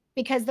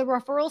 because the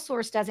referral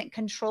source doesn't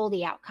control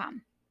the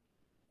outcome.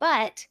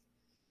 But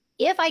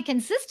if I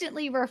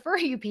consistently refer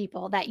you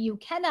people that you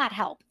cannot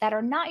help, that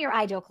are not your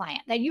ideal client,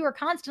 that you are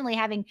constantly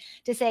having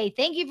to say,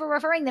 thank you for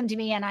referring them to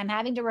me, and I'm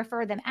having to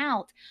refer them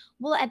out,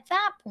 well, at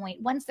that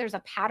point, once there's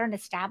a pattern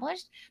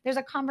established, there's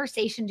a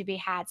conversation to be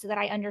had so that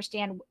I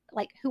understand,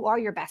 like, who are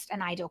your best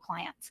and ideal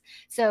clients,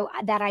 so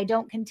that I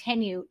don't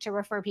continue to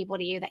refer people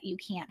to you that you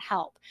can't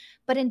help.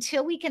 But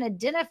until we can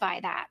identify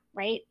that,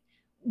 right,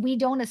 we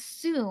don't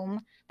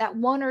assume that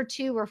one or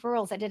two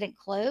referrals that didn't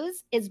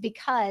close is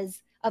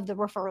because of the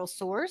referral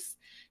source.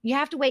 You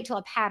have to wait till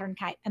a pattern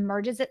kind of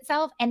emerges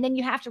itself. And then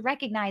you have to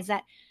recognize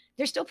that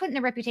they're still putting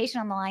their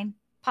reputation on the line,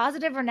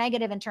 positive or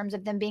negative in terms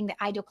of them being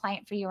the ideal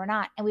client for you or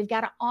not. And we've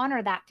got to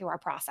honor that through our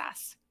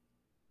process.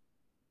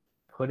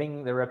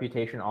 Putting the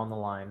reputation on the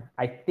line.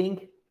 I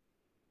think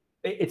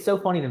it's so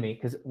funny to me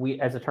because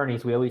we, as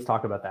attorneys, we always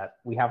talk about that.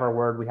 We have our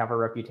word, we have our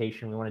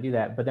reputation, we want to do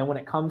that. But then when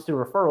it comes to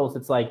referrals,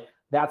 it's like,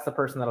 that's the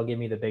person that'll give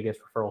me the biggest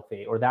referral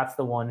fee, or that's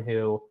the one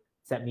who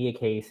sent me a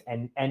case.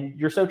 And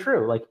you're so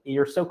true. Like,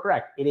 you're so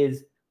correct. It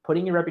is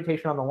putting your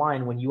reputation on the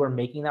line when you are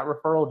making that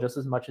referral just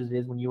as much as it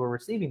is when you are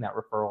receiving that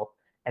referral.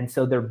 And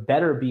so there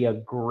better be a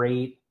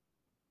great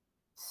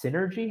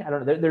synergy. I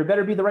don't know. There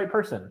better be the right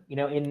person,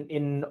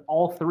 in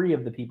all three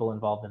of the people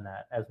involved in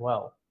that as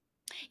well.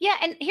 Yeah.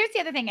 And here's the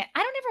other thing. I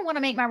don't ever want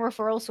to make my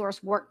referral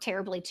source work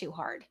terribly too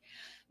hard,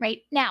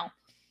 right? Now,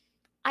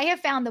 I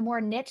have found the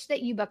more niche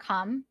that you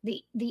become,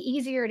 the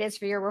easier it is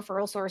for your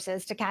referral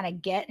sources to kind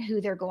of get who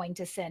they're going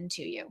to send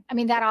to you. I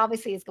mean, that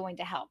obviously is going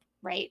to help,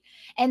 right?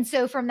 And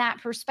so from that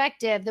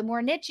perspective, the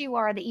more niche you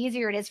are, the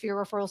easier it is for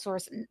your referral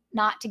source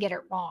not to get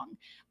it wrong.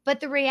 But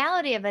the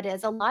reality of it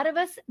is, a lot of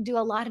us do a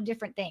lot of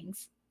different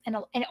things.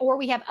 Or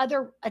we have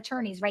other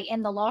attorneys, right,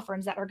 in the law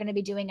firms that are going to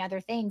be doing other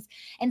things.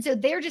 And so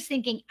they're just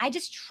thinking, I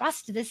just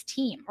trust this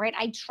team, right?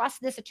 I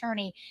trust this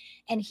attorney,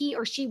 and he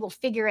or she will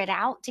figure it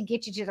out to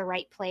get you to the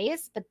right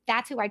place. But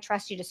that's who I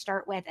trust you to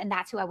start with. And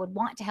that's who I would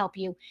want to help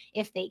you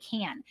if they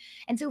can.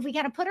 And so if we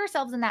kind of put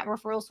ourselves in that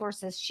referral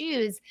source's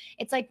shoes,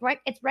 it's like,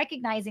 it's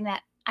recognizing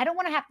that I don't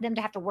want them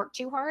to have to work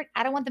too hard.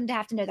 I don't want them to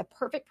have to know the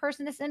perfect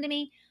person to send to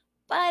me.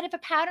 But if a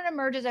pattern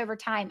emerges over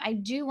time, I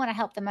do want to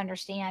help them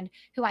understand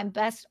who I'm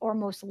best or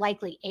most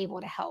likely able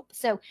to help.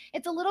 So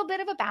it's a little bit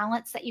of a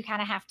balance that you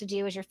kind of have to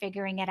do as you're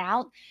figuring it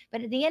out.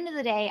 But at the end of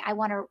the day, I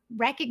want to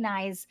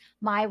recognize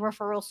my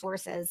referral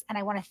sources, and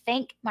I want to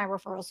thank my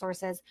referral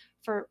sources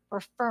for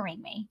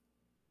referring me.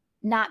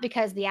 not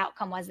because the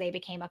outcome was they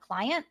became a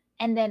client,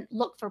 and then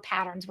look for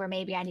patterns where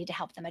maybe I need to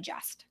help them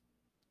adjust.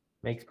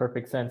 Makes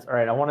perfect sense. All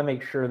right, I want to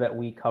make sure that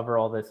we cover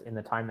all this in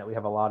the time that we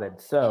have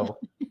allotted. So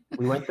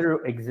we went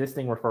through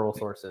existing referral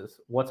sources.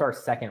 What's our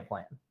second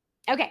plan?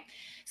 Okay,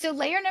 so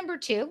layer number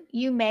 2,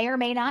 you may or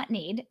may not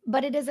need,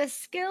 but it is a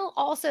skill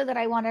also that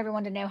I want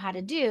everyone to know how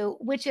to do,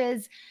 which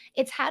is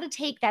it's how to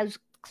take those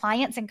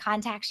clients and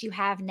contacts you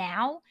have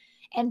now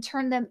and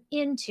turn them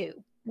into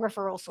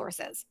referral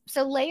sources.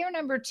 So layer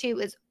number 2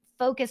 is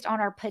focused on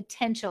our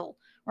potential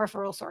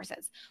referral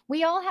sources.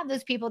 We all have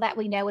those people that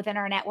we know within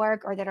our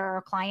network or that are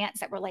our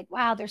clients that we're like,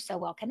 wow, they're so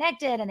well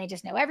connected and they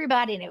just know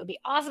everybody. And it would be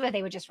awesome if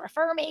they would just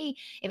refer me.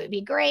 It would be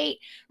great,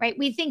 right?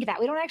 We think that.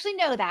 We don't actually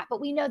know that, but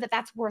we know that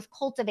that's worth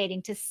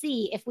cultivating to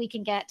see if we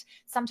can get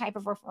some type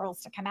of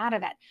referrals to come out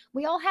of it.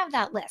 We all have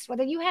that list,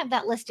 whether you have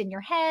that list in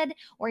your head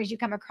or as you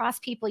come across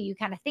people, you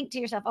kind of think to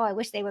yourself, oh, I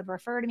wish they would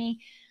refer to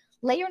me.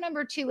 Layer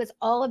number 2 is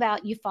all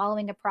about you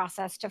following a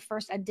process to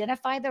first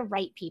identify the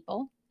right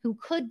people who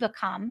could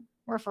become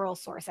referral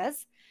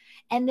sources,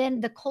 and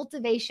then the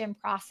cultivation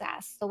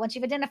process. So once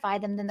you've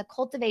identified them, then the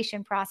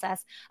cultivation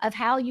process of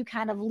how you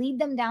kind of lead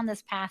them down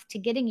this path to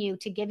giving you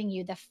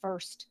the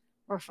first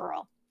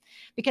referral.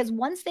 Because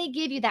once they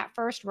give you that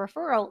first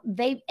referral,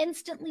 they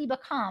instantly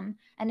become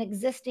an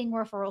existing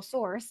referral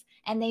source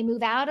and they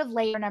move out of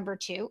layer number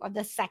 2 of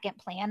the second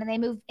plan and they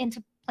move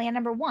into plan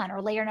number 1 or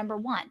layer number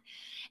 1.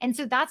 And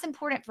so that's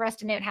important for us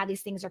to note how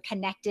these things are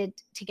connected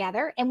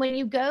together. And when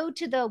you go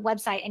to the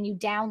website and you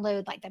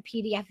download like the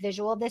PDF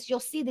visual of this,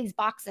 you'll see these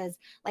boxes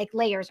like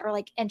layers or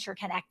like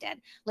interconnected,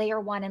 layer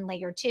 1 and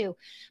layer 2.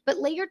 But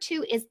layer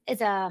 2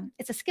 is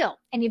a skill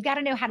and you've got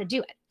to know how to do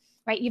it,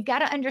 right? You've got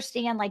to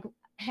understand like,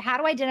 how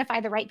do I identify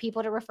the right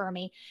people to refer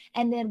me?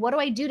 And then what do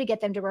I do to get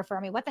them to refer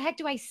me? What the heck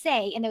do I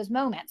say in those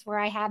moments where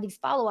I have these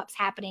follow-ups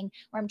happening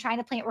where I'm trying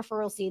to plant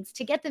referral seeds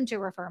to get them to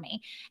refer me?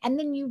 And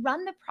then you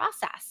run the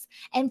process.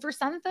 And for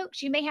some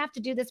folks, you may have to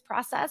do this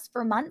process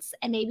for months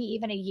and maybe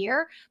even a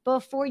year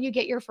before you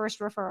get your first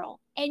referral.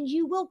 And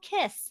you will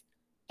kiss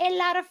a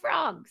lot of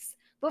frogs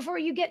before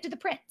you get to the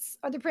prince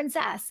or the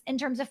princess in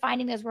terms of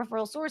finding those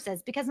referral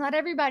sources, because not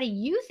everybody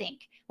you think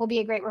will be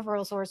a great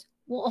referral source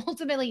will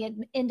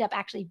ultimately end up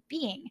actually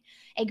being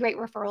a great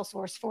referral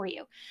source for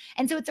you.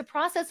 And so it's a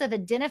process of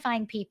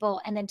identifying people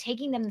and then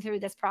taking them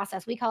through this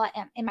process. We call it,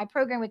 in my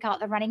program, we call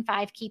it the Running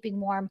 5 Keeping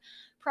Warm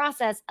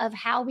process of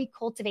how we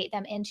cultivate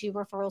them into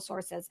referral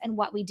sources and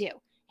what we do.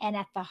 And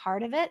at the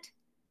heart of it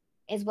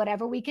is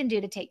whatever we can do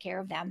to take care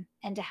of them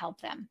and to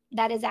help them.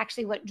 That is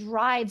actually what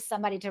drives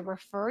somebody to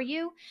refer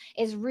you,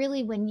 is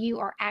really when you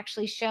are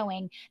actually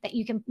showing that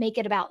you can make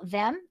it about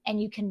them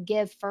and you can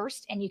give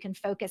first and you can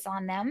focus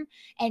on them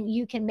and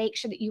you can make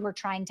sure that you are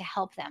trying to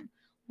help them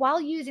while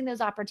using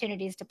those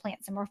opportunities to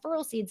plant some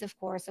referral seeds, of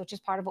course, which is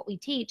part of what we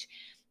teach.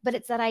 But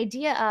it's that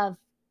idea of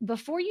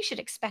before you should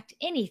expect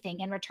anything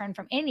in return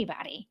from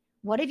anybody,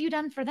 what have you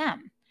done for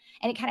them?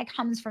 And it kind of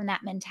comes from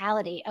that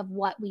mentality of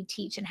what we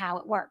teach and how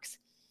it works.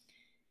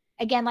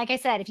 Again, like I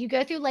said, if you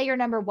go through layer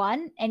number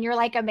 1 and you're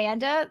like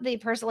Amanda, the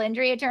personal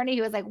injury attorney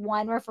who has like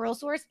one referral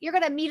source, you're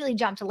going to immediately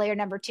jump to layer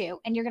number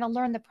 2 and you're going to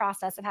learn the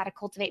process of how to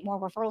cultivate more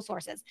referral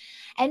sources.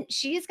 And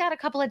she's got a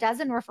couple of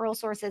dozen referral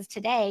sources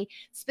today,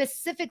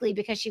 specifically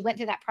because she went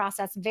through that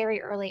process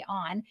very early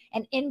on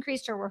and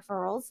increased her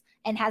referrals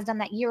and has done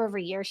that year over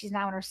year. She's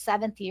now in her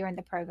 7th year in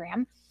the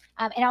program,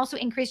 and also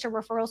increased her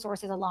referral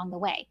sources along the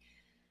way.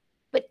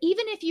 But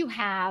even if you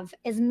have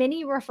as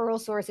many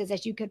referral sources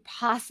as you could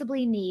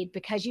possibly need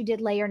because you did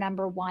layer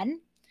number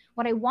 1,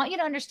 what I want you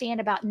to understand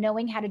about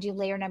knowing how to do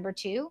layer number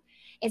 2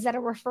 is that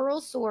a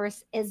referral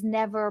source is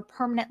never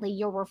permanently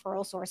your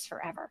referral source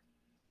forever.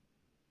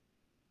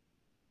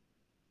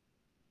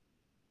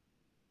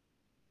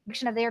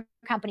 Of their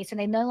company, so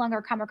they no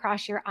longer come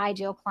across your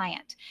ideal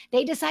client.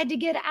 They decide to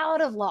get out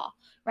of law,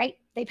 right?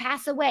 They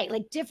pass away.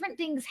 Like different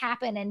things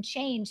happen and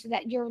change so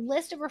that your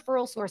list of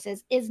referral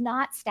sources is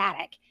not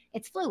static.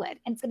 It's fluid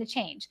and it's going to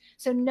change.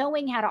 So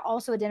knowing how to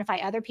also identify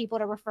other people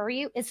to refer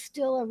you is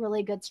still a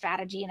really good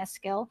strategy and a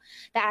skill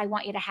that I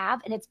want you to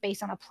have. And it's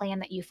based on a plan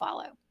that you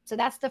follow. So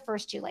that's the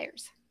first 2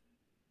 layers.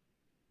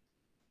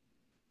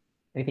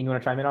 Anything you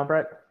want to chime in on,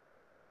 Brett?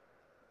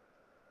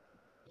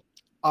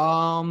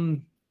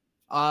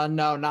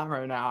 No, not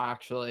right now,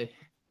 actually.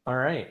 All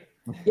right.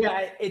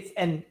 Yeah, it's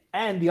and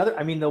the other,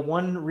 I mean, the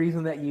one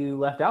reason that you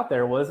left out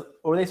there was,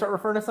 or they start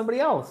referring to somebody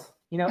else,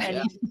 you know,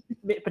 and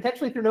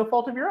potentially through no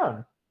fault of your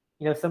own.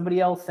 You know, somebody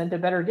else sent a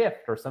better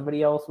gift, or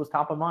somebody else was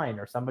top of mind,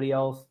 or somebody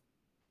else,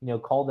 you know,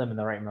 called them in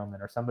the right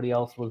moment, or somebody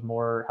else was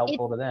more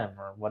helpful to them,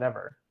 or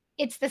whatever.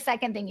 It's the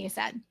second thing you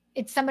said.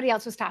 It's somebody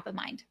else was top of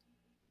mind.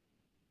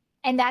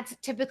 And that's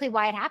typically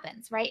why it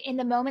happens, right? In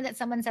the moment that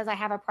someone says, I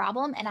have a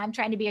problem and I'm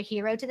trying to be a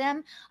hero to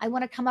them, I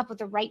want to come up with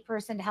the right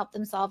person to help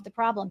them solve the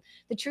problem.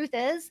 The truth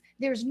is,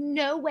 there's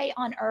no way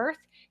on earth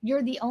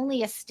you're the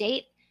only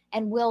estate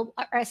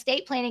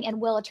planning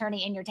and will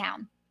attorney in your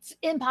town. It's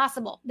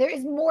impossible. There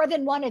is more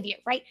than one of you,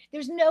 right?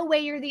 There's no way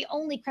you're the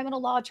only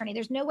criminal law attorney.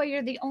 There's no way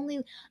you're the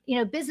only,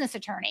 business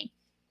attorney.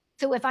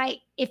 So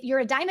if you're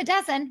a dime a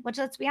dozen, which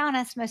let's be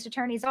honest, most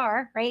attorneys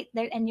are, right?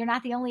 And you're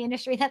not the only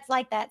industry that's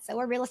like that. So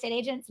are real estate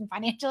agents and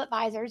financial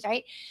advisors,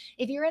 right?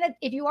 If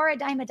you are a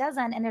dime a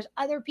dozen and there's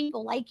other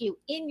people like you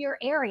in your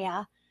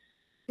area,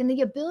 then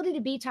the ability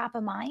to be top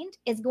of mind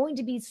is going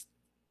to be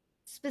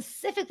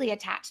specifically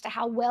attached to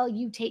how well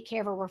you take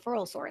care of a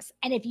referral source.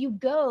 And if you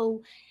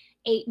go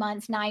 8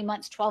 months, 9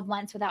 months, 12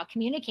 months without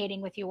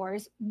communicating with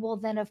yours, well,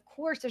 then of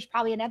course, there's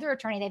probably another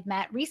attorney they've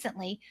met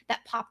recently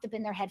that popped up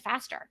in their head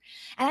faster.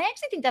 And I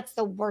actually think that's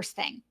the worst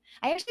thing.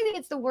 I actually think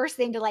it's the worst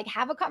thing to like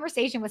have a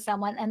conversation with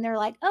someone and they're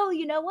like, oh,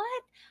 you know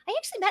what? I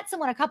actually met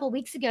someone a couple of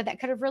weeks ago that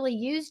could have really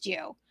used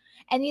you.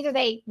 And either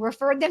they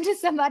referred them to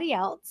somebody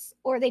else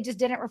or they just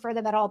didn't refer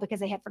them at all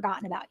because they had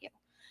forgotten about you.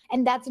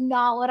 And that's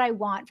not what I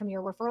want from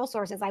your referral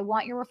sources. I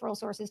want your referral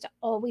sources to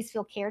always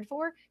feel cared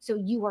for so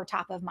you are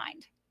top of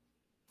mind.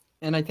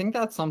 And I think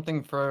that's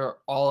something for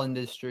all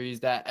industries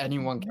that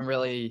anyone can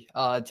really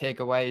take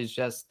away is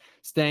just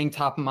staying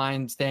top of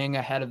mind, staying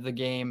ahead of the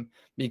game,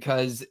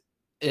 because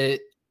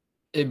it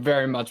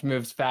very much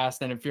moves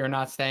fast. And if you're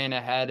not staying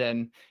ahead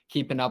and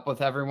keeping up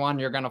with everyone,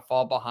 you're going to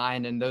fall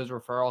behind. And those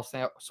referral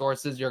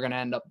sources, you're going to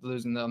end up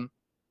losing them.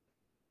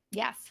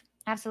 Yes,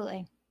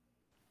 absolutely.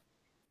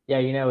 Yeah,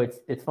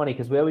 it's funny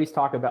because we always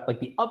talk about like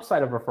the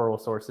upside of referral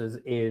sources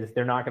is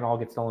they're not going to all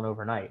get stolen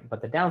overnight,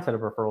 but the downside of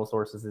referral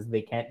sources is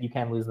you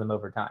can lose them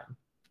over time.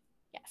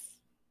 Yes.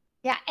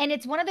 Yeah, and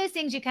it's one of those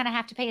things you kind of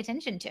have to pay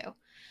attention to.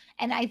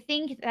 And I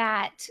think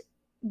that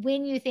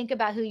when you think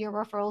about who your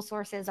referral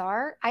sources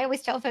are, I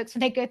always tell folks when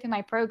they go through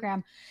my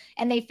program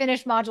and they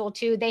finish module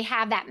 2, they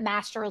have that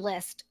master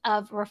list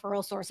of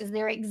referral sources,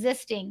 their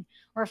existing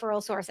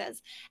referral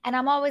sources. And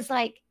I'm always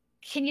like,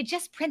 can you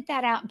just print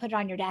that out and put it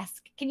on your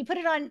desk? Can you put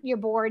it on your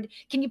board?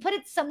 Can you put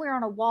it somewhere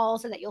on a wall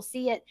so that you'll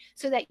see it,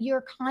 so that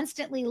you're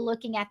constantly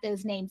looking at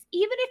those names,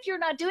 even if you're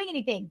not doing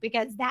anything,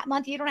 because that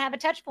month you don't have a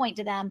touch point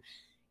to them.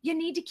 You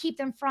need to keep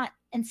them front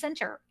and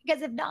center,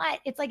 because if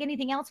not, it's like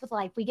anything else with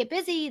life. We get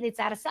busy, it's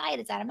out of sight,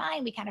 it's out of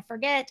mind, we kind of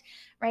forget,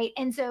 right?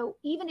 And so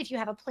even if you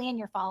have a plan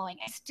you're following,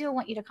 I still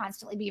want you to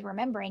constantly be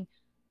remembering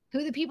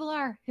who the people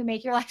are who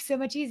make your life so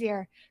much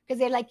easier, because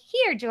they're like,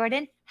 here,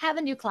 Jordan, have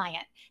a new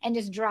client, and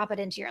just drop it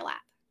into your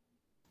lap.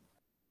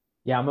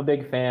 Yeah, I'm a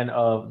big fan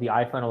of the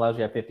iPhone allows you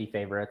to have 50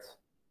 favorites.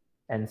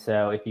 And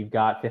so if you've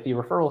got 50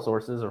 referral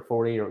sources or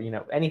 40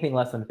 or anything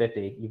less than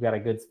 50, you've got a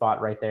good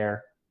spot right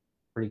there,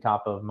 pretty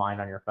top of mind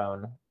on your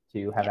phone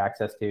to have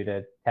access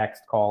to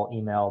text, call,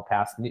 email,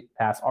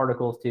 pass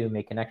articles to,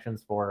 make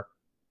connections for,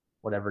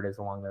 whatever it is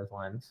along those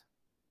lines.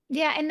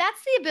 Yeah, and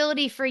that's the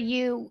ability for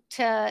you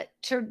to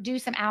do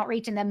some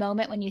outreach in the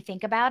moment when you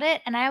think about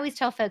it. And I always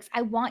tell folks,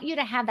 I want you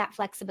to have that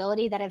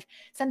flexibility that if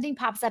something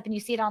pops up and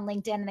you see it on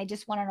LinkedIn and they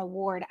just want an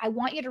award, I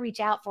want you to reach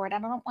out for it. I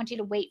don't want you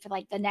to wait for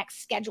like the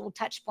next scheduled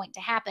touch point to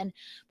happen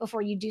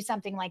before you do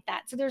something like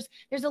that. So there's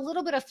a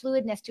little bit of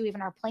fluidness to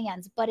even our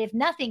plans. But if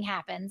nothing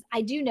happens,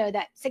 I do know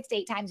that 6 to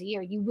 8 times a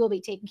year, you will be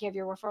taking care of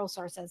your referral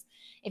sources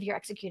if you're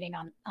executing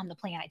on the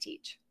plan I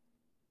teach.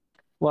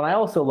 Well, I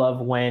also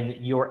love when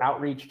your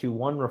outreach to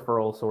one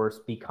referral source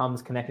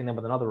becomes connecting them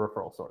with another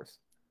referral source.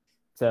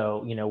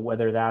 So,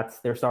 whether that's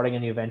they're starting a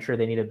new venture,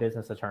 they need a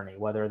business attorney,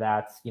 whether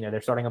that's,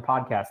 they're starting a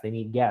podcast, they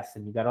need guests,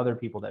 and you've got other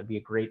people that would be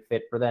a great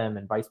fit for them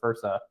and vice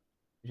versa.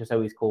 It's just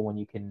always cool when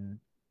you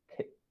can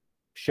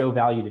show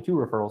value to 2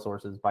 referral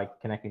sources by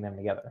connecting them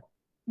together.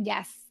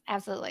 Yes,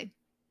 absolutely.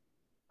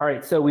 All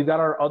right. So we've got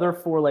our other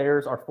 4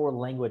 layers, our 4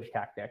 language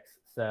tactics.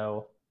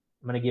 So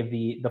I'm going to give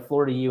the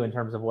floor to you in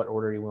terms of what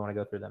order you want to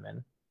go through them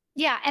in.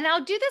 Yeah. And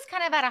I'll do this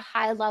kind of at a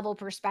high level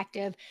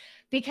perspective,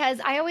 because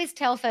I always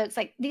tell folks,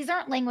 like, these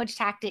aren't language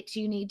tactics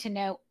you need to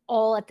know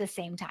all at the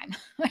same time.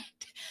 Right?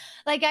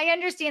 Like, I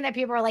understand that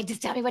people are like,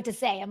 just tell me what to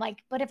say. I'm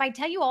like, but if I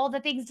tell you all the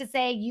things to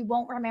say, you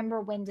won't remember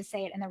when to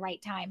say it in the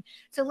right time.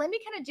 So let me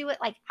kind of do it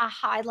like a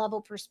high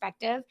level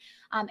perspective.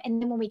 And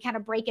then when we kind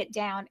of break it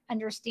down,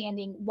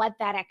 understanding what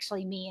that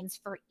actually means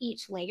for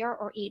each layer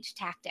or each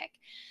tactic.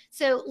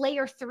 So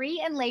layer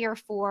 3 and layer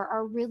 4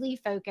 are really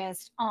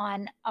focused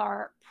on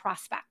our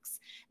prospects.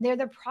 They're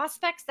the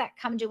prospects that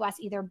come to us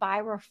either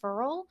by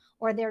referral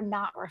or they're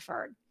not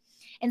referred.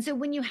 And so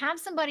when you have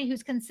somebody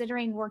who's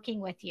considering working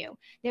with you,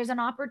 there's an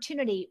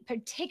opportunity,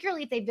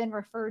 particularly if they've been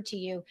referred to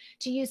you,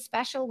 to use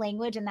special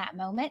language in that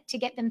moment to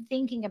get them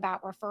thinking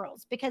about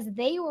referrals, because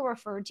they were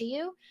referred to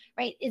you,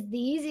 right? Is the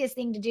easiest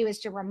thing to do is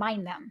to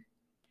remind them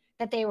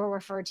that they were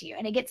referred to you.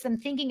 And it gets them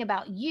thinking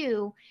about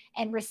you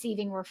and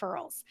receiving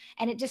referrals.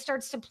 And it just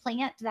starts to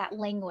plant that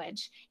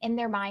language in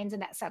their minds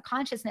and that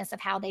subconsciousness of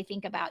how they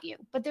think about you.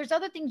 But there's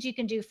other things you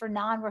can do for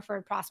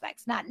non-referred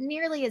prospects, not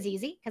nearly as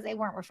easy because they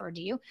weren't referred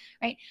to you,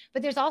 right?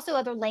 But there's also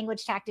other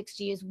language tactics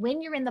to use when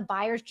you're in the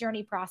buyer's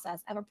journey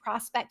process of a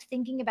prospect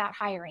thinking about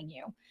hiring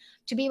you,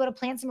 to be able to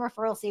plant some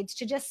referral seeds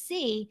to just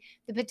see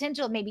the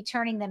potential of maybe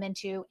turning them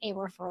into a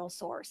referral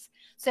source.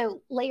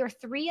 So layer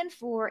 3 and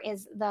 4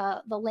 is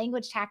the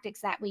language tactics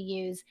that we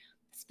use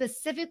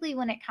specifically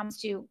when it comes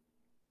to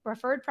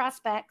referred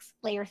prospects,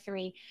 layer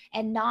 3,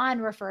 and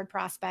non-referred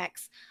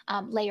prospects,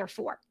 layer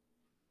 4.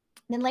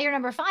 Then layer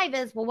number 5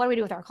 is, well, what do we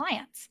do with our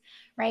clients,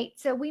 right?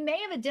 So we may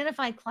have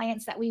identified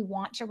clients that we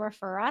want to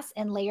refer us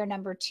in layer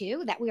number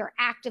 2, that we are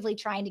actively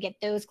trying to get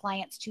those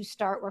clients to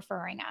start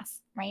referring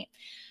us, right?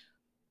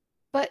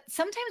 But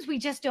sometimes we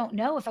just don't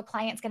know if a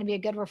client's going to be a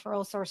good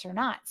referral source or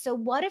not. So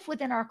what if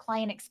within our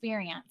client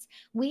experience,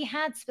 we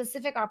had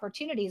specific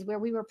opportunities where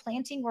we were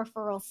planting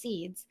referral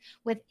seeds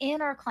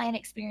within our client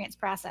experience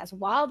process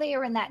while they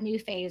are in that new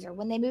phase, or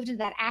when they moved into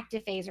that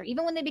active phase, or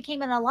even when they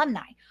became an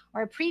alumni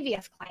or a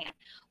previous client?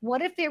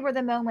 What if there were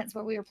the moments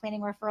where we were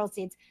planting referral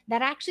seeds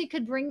that actually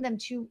could bring them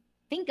to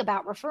think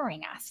about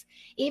referring us,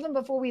 even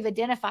before we've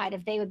identified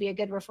if they would be a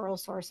good referral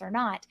source or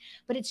not?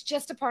 But it's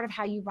just a part of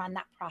how you run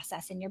that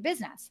process in your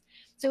business.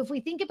 So if we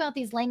think about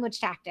these language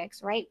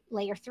tactics, right?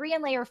 Layer 3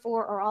 and layer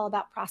 4 are all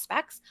about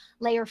prospects.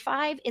 Layer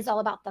 5 is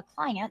all about the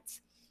clients.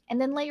 And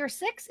then layer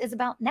 6 is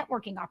about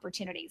networking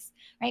opportunities,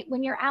 right?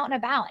 When you're out and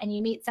about and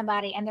you meet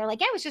somebody and they're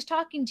like, yeah, I was just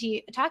talking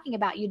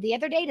about you the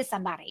other day to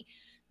somebody.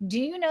 Do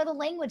you know the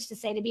language to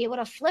say to be able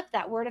to flip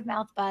that word of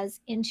mouth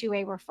buzz into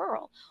a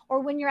referral?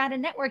 Or when you're at a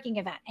networking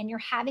event and you're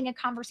having a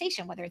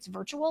conversation, whether it's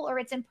virtual or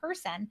it's in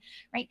person,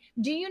 right?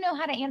 Do you know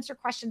how to answer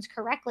questions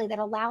correctly that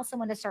allow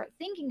someone to start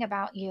thinking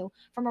about you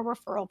from a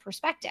referral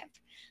perspective?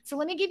 So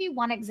let me give you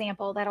one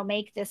example that'll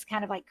make this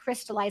kind of like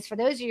crystallize for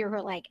those of you who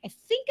are like, I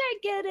think I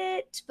get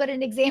it, but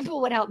an example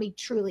would help me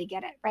truly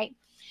get it, right?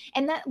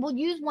 And that we'll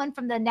use one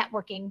from the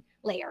networking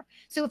layer.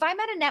 So if I'm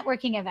at a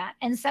networking event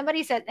and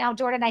somebody said, now,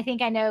 Jordan, I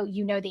think I know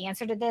you know the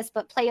answer to this,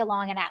 but play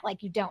along and act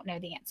like you don't know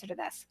the answer to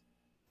this.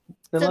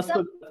 Then let's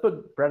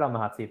put Brett on the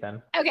hot seat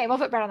then. Okay, we'll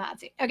put Brett on the hot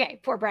seat. Okay,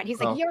 poor Brett.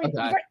 He's like,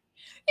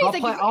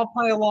 I'll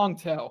play along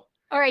too. All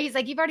right, he's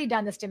like, you've already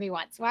done this to me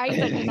once. Why are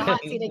you putting me in the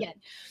hot seat again?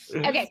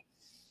 Okay.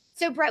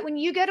 So Brett, when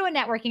you go to a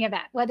networking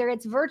event, whether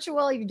it's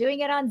virtual, you're doing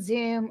it on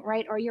Zoom,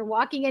 right? Or you're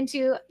walking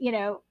into,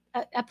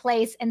 a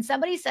place and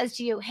somebody says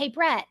to you, hey,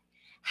 Brett,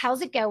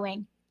 how's it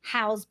going?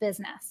 How's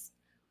business?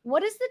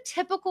 What is the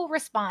typical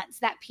response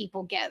that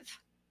people give?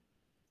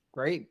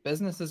 Great.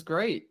 Business is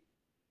great.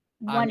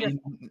 Wonderful.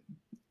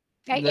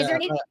 Okay.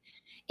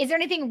 Is there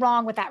anything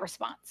wrong with that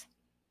response?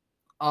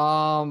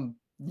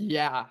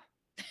 Yeah.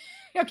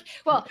 Okay.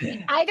 Well,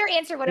 either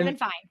answer would have been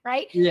fine,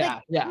 right? Yeah.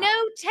 Yeah. No,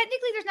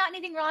 technically there's not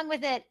anything wrong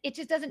with it. It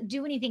just doesn't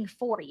do anything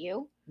for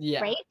you.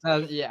 Yeah.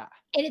 Right? Yeah.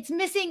 And it's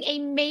missing a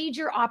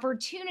major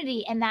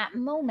opportunity in that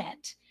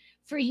moment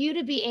for you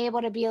to be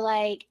able to be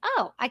like,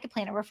 oh, I could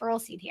plant a referral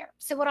seed here.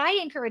 So what I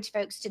encourage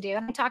folks to do,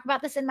 and I talk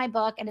about this in my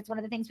book, and it's one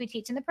of the things we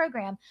teach in the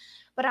program,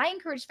 but I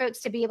encourage folks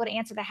to be able to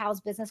answer the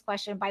how's business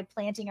question by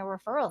planting a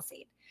referral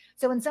seed.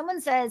 So when someone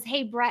says,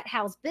 hey, Brett,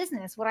 how's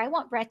business? What I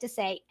want Brett to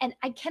say, and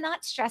I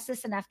cannot stress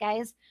this enough,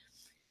 guys,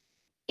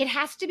 it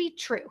has to be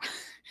true.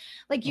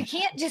 Like you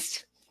can't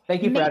just.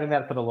 Thank you for adding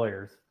that for the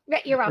lawyers.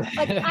 You're wrong.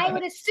 Like I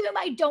would assume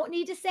I don't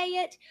need to say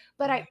it,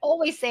 but I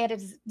always say it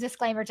as a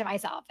disclaimer to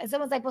myself. And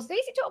someone's like, well,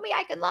 Stacey told me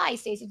I could lie.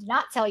 Stacey did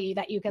not tell you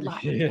that you could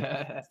lie.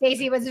 Yeah.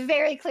 Stacey was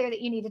very clear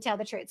that you need to tell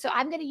the truth. So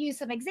I'm going to use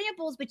some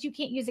examples, but you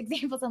can't use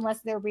examples unless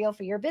they're real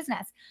for your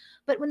business.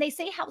 But when they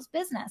say how's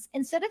business,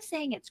 instead of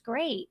saying it's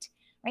great,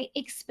 right,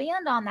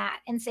 expand on that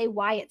and say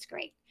why it's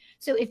great.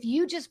 So if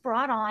you just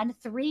brought on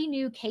 3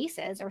 new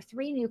cases or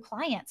 3 new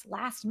clients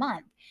last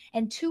month,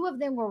 and 2 of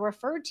them were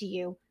referred to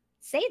you,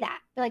 say that.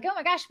 Be like, oh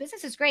my gosh,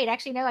 business is great.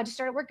 Actually, no, I just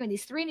started working with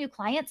these 3 new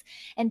clients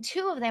and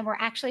 2 of them were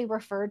actually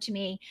referred to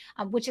me,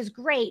 which is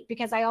great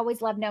because I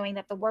always love knowing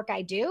that the work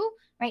I do,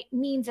 right,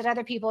 means that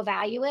other people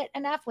value it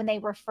enough when they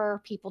refer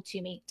people to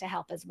me to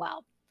help as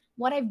well.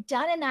 What I've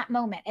done in that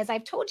moment is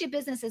I've told you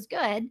business is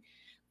good,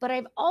 but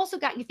I've also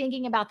got you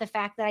thinking about the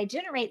fact that I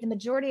generate the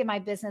majority of my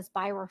business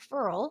by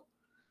referral.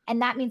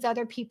 And that means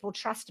other people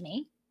trust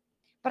me,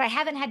 but I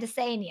haven't had to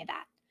say any of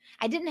that.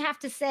 I didn't have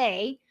to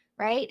say,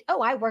 right,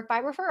 oh, I work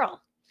by referral.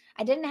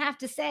 I didn't have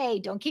to say,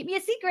 don't keep me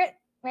a secret,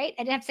 right?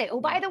 I didn't have to say, oh,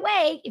 by the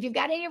way, if you've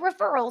got any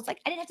referrals, like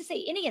I didn't have to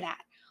say any of that.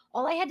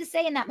 All I had to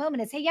say in that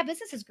moment is, hey, yeah,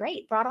 business is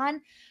great. Brought on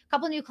a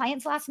couple of new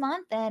clients last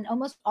month and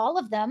almost all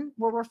of them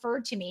were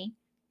referred to me.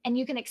 And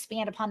you can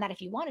expand upon that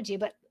if you wanted to,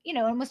 but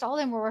almost all of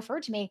them were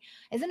referred to me.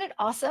 Isn't it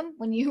awesome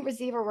when you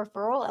receive a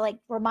referral, like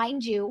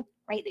remind you,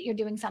 right, that you're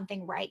doing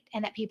something right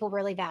and that people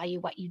really value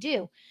what you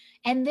do.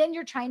 And then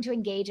you're trying to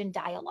engage in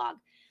dialogue.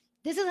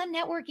 This is a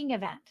networking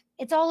event.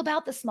 It's all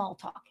about the small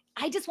talk.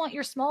 I just want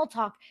your small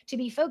talk to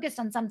be focused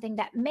on something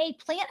that may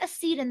plant a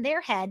seed in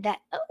their head that,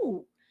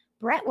 oh,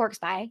 Brett works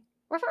by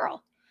referral,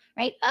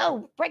 right?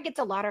 Oh, Brett gets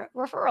a lot of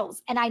referrals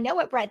and I know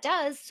what Brett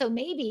does. So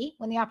maybe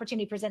when the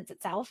opportunity presents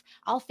itself,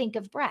 I'll think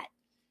of Brett.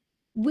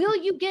 Will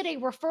you get a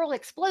referral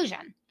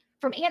explosion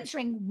from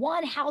answering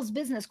one how's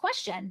business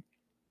question?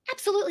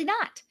 Absolutely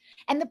not.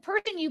 And the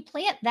person you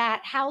plant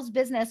that how's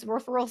business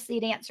referral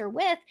seed answer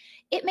with,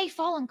 it may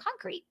fall on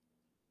concrete.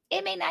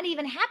 It may not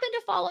even happen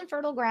to fall on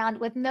fertile ground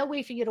with no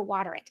way for you to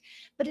water it,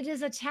 but it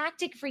is a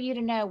tactic for you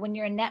to know when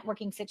you're in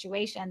networking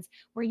situations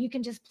where you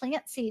can just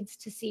plant seeds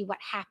to see what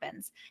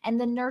happens and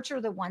then nurture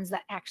the ones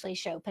that actually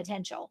show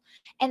potential.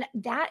 And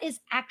that is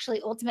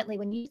actually ultimately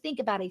when you think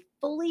about a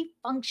fully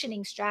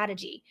functioning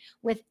strategy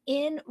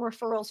within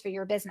referrals for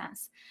your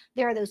business,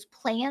 there are those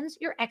plans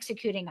you're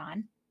executing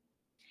on.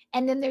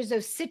 And then there's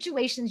those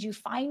situations you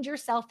find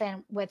yourself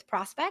in with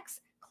prospects,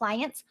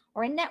 clients,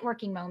 or in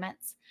networking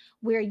moments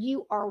where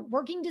you are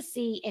working to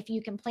see if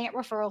you can plant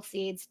referral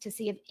seeds to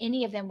see if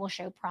any of them will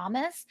show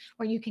promise,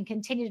 where you can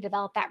continue to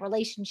develop that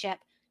relationship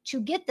to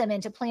get them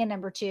into plan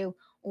number 2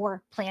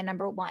 or plan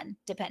number 1,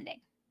 depending.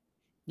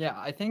 Yeah,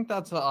 I think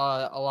that's a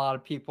lot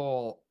of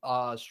people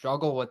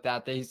struggle with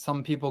that.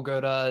 Some people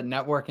go to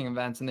networking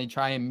events and they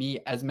try and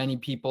meet as many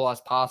people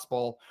as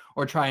possible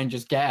or try and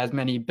just get as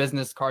many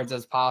business cards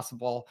as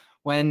possible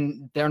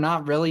when they're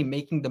not really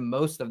making the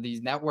most of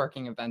these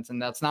networking events.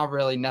 And that's not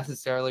really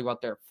necessarily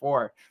what they're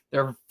for.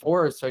 They're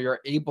for so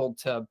you're able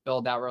to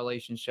build that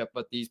relationship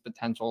with these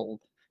potential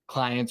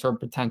clients or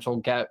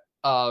potential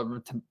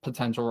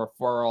potential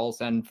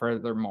referrals and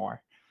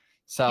furthermore.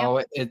 So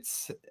Yep.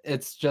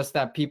 it's just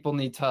that people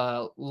need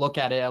to look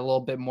at it a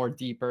little bit more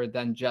deeper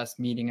than just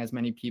meeting as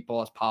many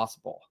people as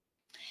possible.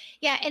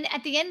 Yeah. And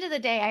at the end of the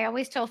day, I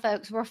always tell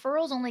folks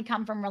referrals only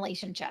come from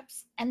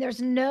relationships. And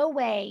there's no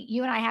way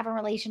you and I have a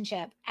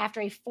relationship after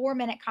a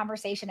 4-minute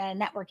conversation at a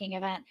networking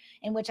event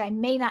in which I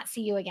may not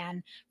see you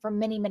again for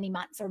many, many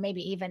months or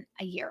maybe even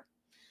a year.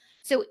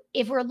 So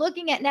if we're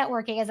looking at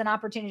networking as an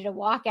opportunity to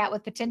walk out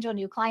with potential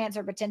new clients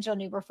or potential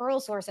new referral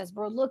sources,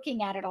 we're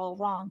looking at it all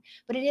wrong.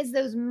 But it is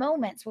those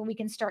moments where we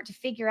can start to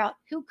figure out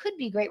who could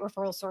be great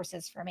referral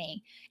sources for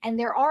me. And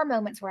there are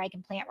moments where I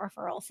can plant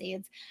referral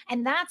seeds.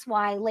 And that's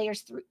why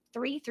layers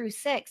 3 through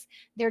 6,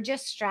 they're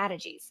just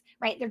strategies,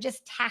 right? They're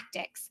just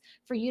tactics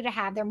for you to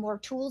have. They're more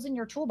tools in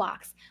your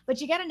toolbox, but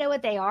you got to know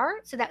what they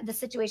are so that the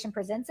situation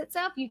presents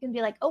itself. You can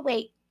be like, oh,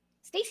 wait,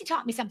 Stacy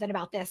taught me something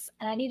about this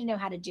and I need to know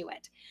how to do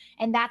it.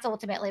 And that's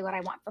ultimately what I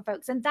want for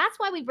folks. And that's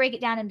why we break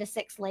it down into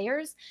 6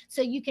 layers.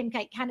 So you can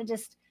kind of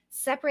just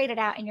separate it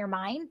out in your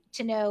mind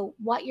to know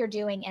what you're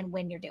doing and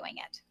when you're doing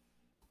it.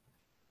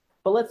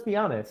 But let's be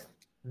honest,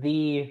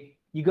 you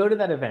go to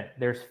that event,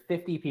 there's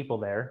 50 people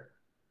there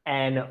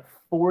and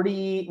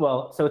 40,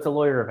 well, so it's a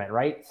lawyer event,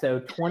 right?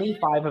 So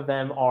 25 of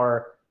them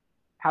are,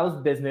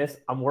 how's business?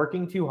 I'm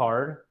working too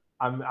hard.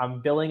 I'm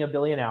billing 1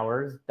 billion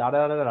hours, da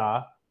da da da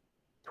da.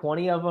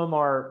 20 of them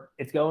are,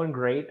 it's going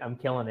great. I'm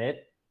killing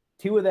it.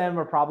 2 of them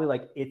are probably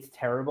like, it's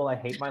terrible. I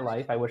hate my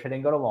life. I wish I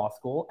didn't go to law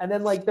school. And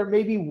then like, there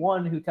may be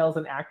one who tells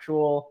an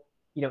actual,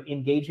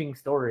 engaging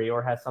story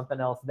or has something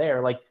else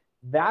there. Like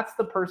that's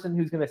the person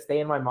who's going to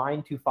stay in my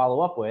mind to follow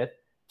up with,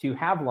 to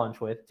have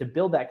lunch with, to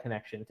build that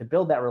connection, to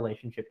build that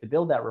relationship, to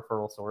build that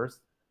referral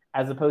source,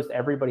 as opposed to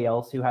everybody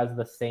else who has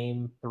the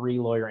same 3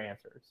 lawyer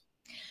answers.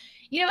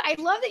 I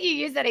love that you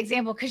use that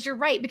example because you're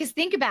right. Because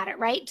think about it,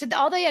 right? To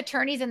all the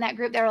attorneys in that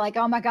group, they're like,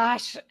 oh my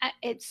gosh,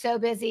 it's so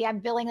busy. I'm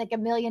billing like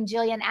 1 million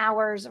jillion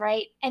hours,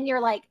 right? And you're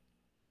like,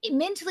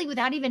 mentally,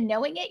 without even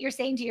knowing it, you're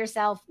saying to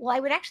yourself, well, I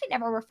would actually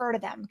never refer to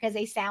them because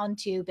they sound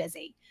too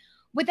busy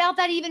without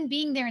that even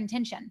being their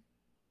intention.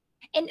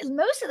 And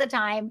most of the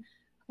time,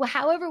 well,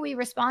 however we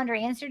respond or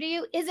answer to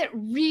you isn't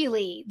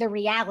really the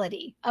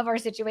reality of our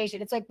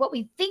situation. It's like what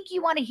we think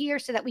you want to hear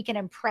so that we can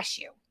impress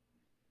you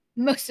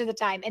most of the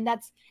time. And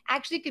that's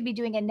actually could be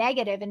doing a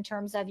negative in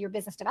terms of your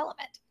business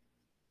development.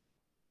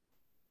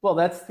 Well,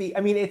 it's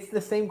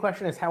the same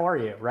question as how are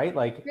you, right?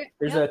 Like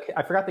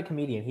I forgot the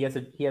comedian. He has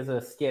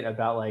a skit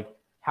about like,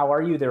 how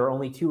are you? There are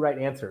only 2 right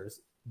answers,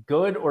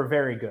 good or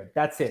very good.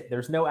 That's it.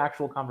 There's no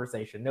actual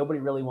conversation. Nobody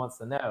really wants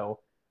to know.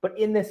 But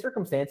in this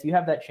circumstance, you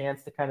have that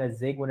chance to kind of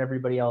zig when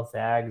everybody else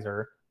zags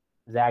or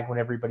zag when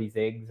everybody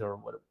zigs or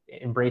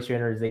embrace your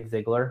inner Zig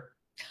Ziglar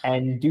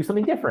and do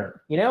something different.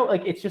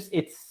 Like it's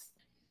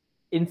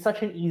in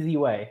such an easy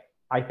way,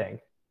 I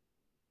think.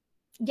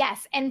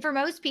 Yes. And for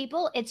most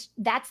people,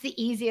 that's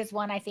the easiest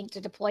one, I think, to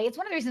deploy. It's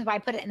one of the reasons why I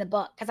put it in the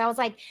book. Because I was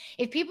like,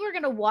 if people are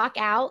going to walk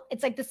out,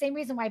 it's like the same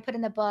reason why I put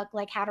in the book,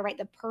 like how to write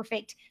the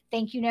perfect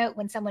thank you note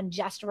when someone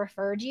just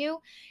referred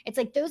you. It's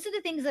like, those are the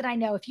things that I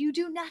know. If you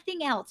do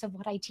nothing else of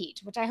what I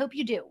teach, which I hope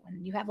you do,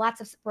 and you have lots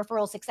of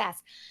referral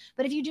success,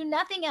 but if you do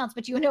nothing else,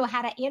 but you know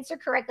how to answer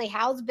correctly,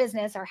 how's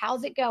business or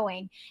how's it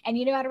going, and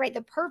you know how to write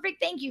the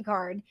perfect thank you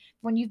card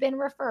when you've been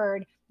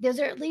referred, those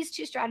are at least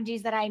 2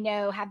 strategies that I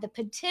know have the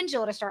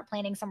potential to start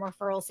planting some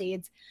referral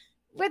seeds.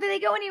 Whether they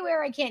go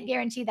anywhere, I can't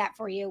guarantee that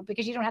for you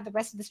because you don't have the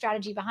rest of the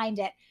strategy behind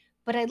it.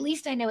 But at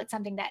least I know it's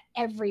something that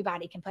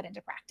everybody can put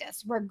into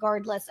practice,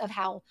 regardless of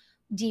how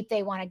deep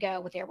they want to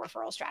go with their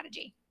referral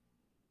strategy.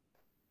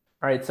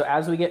 All right. So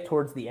as we get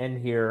towards the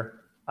end here,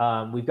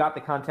 we've got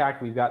the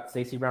contact. We've got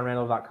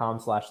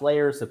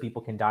StaceyBrownRandall.com/layers so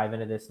people can dive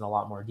into this in a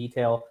lot more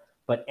detail.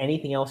 But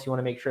anything else you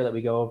want to make sure that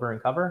we go over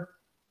and cover?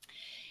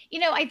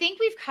 I think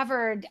we've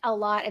covered a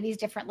lot of these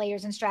different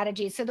layers and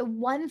strategies. So the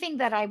one thing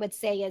that I would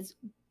say is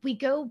we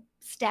go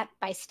step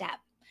by step.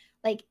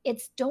 Like,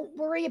 it's, don't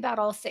worry about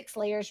all 6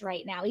 layers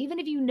right now. Even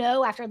if you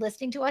know after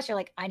listening to us, you're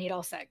like, I need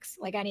all 6.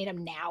 Like, I need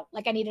them now.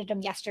 Like, I needed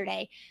them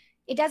yesterday.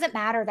 It doesn't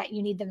matter that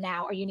you need them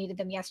now or you needed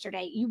them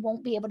yesterday. You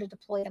won't be able to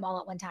deploy them all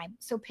at one time.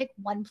 So pick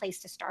one place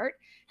to start.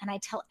 And I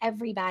tell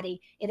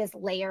everybody it is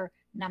layer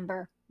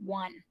number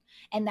 1.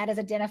 And that is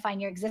identifying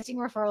your existing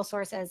referral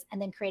sources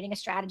and then creating a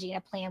strategy and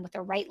a plan with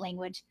the right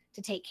language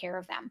to take care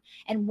of them.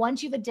 And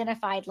once you've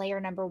identified layer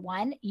number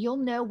 1, you'll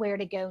know where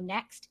to go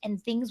next,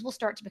 and things will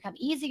start to become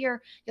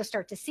easier. You'll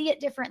start to see it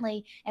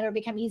differently, and it'll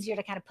become easier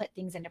to kind of put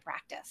things into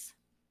practice.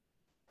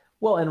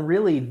 Well, and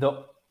really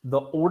the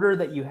order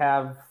that you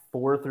have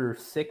 4 through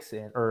 6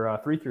 in, or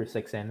 3 through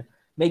 6 in,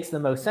 makes the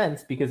most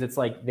sense, because it's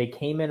like they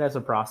came in as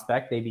a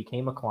prospect, they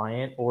became a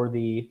client, or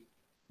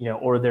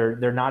or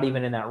they're not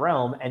even in that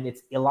realm, and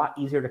it's a lot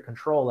easier to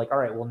control. Like, all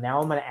right, well, now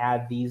I'm going to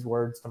add these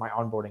words to my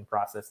onboarding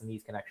process and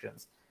these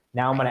connections.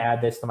 Now I'm going to add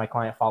this to my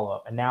client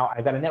follow-up. And now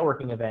I've got a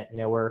networking event,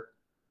 where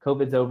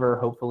COVID's over,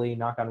 hopefully,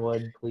 knock on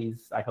wood,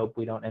 please. I hope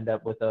we don't end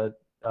up with a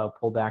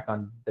pullback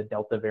on the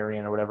Delta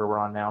variant or whatever we're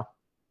on now.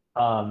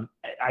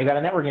 I got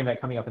a networking event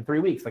coming up in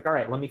 3 weeks. Like, all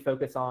right, let me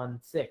focus on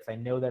 6. I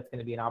know that's going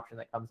to be an option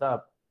that comes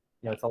up.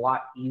 It's a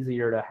lot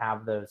easier to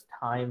have those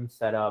times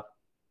set up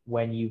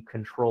when you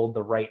controlled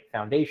the right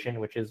foundation,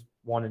 which is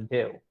 1 and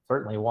 2,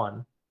 certainly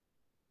 1.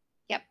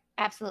 Yep,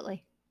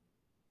 absolutely.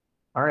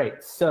 All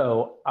right.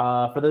 So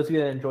for those of you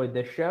that enjoyed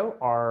this show,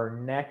 our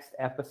next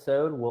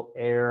episode will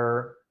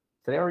air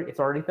today. It's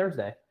already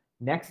Thursday.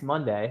 Next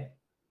Monday,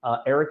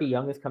 Erica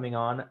Young is coming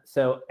on.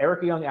 So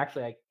Erica Young,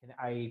 actually,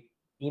 I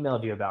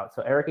emailed you about.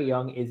 So Erica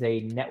Young is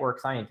a network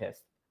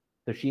scientist.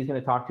 So she's going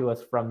to talk to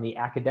us from the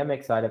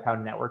academic side of how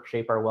networks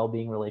shape our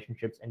well-being,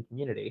 relationships, and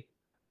community.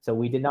 So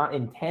we did not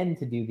intend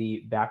to do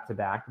the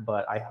back-to-back,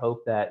 but I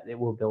hope that it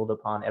will build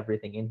upon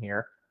everything in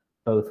here,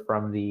 both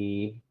from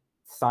the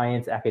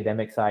science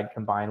academic side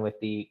combined with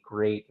the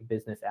great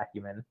business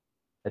acumen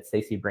that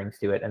Stacey brings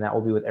to it. And that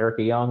will be with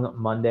Erica Young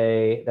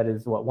Monday. That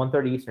is what,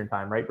 1:30 Eastern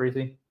time, right,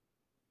 Breezy?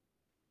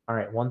 All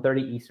right,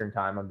 1:30 Eastern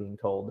time, I'm being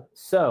told.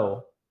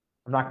 So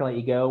I'm not going to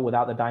let you go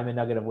without the diamond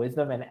nugget of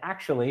wisdom. And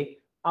actually,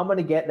 I'm going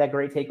to get that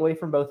great takeaway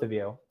from both of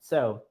you.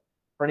 So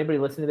for anybody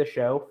listening to the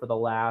show for the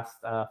last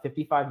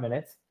 55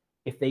 minutes,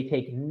 if they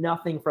take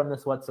nothing from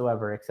this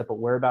whatsoever except what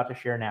we're about to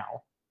share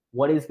now,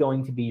 what is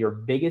going to be your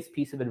biggest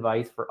piece of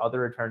advice for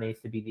other attorneys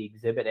to be the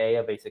exhibit A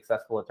of a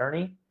successful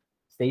attorney?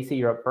 Stacey,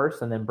 you're up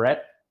first, and then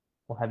Brett,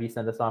 we'll have you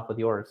send us off with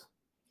yours.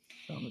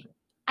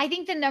 I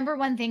think the number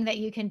one thing that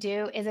you can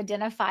do is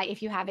identify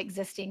if you have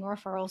existing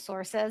referral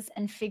sources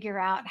and figure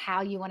out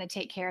how you want to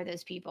take care of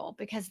those people,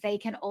 because they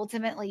can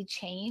ultimately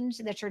change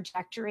the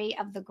trajectory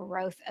of the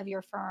growth of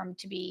your firm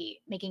to be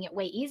making it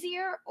way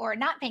easier, or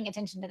not paying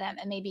attention to them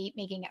and maybe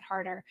making it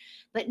harder.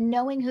 But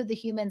knowing who the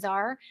humans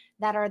are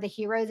that are the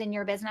heroes in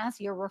your business,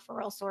 your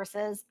referral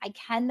sources, I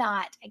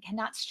cannot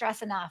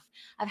stress enough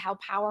of how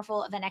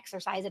powerful of an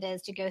exercise it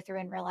is to go through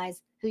and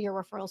realize who your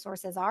referral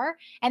sources are.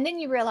 And then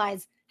you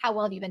realize, how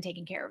well have you been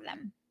taking care of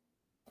them?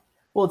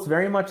 Well, it's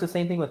very much the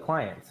same thing with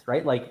clients,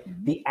 right? Like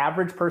the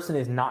average person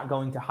is not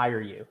going to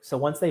hire you. So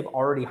once they've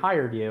already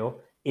hired you,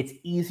 it's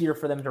easier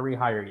for them to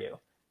rehire you.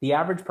 The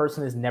average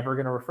person is never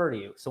going to refer to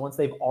you. So once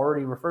they've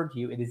already referred to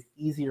you, it is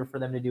easier for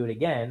them to do it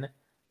again,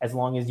 as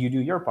long as you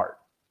do your part.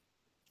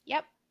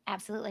 Yep,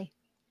 absolutely.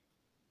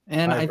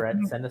 And all right, Brett,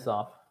 send us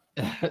off.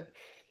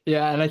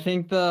 Yeah, and I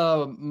think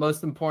the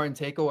most important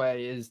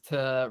takeaway is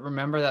to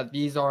remember that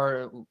these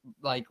are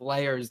like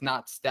layers,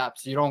 not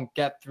steps. You don't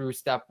get through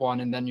step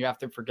 1 and then you have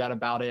to forget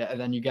about it, and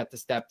then you get to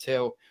step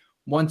 2.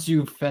 Once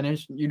you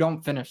finish, you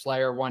don't finish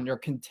layer 1. You're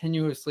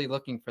continuously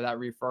looking for that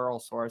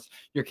referral source.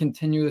 You're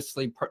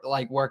continuously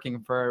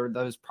working for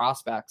those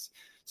prospects.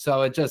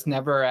 So it just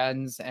never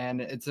ends, and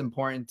it's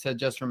important to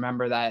just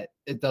remember that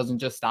it doesn't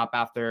just stop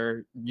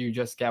after you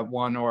just get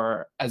one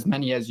or as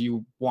many as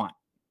you want.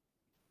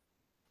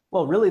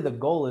 Well, really, the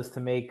goal is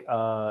to make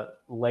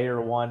layer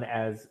 1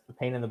 as a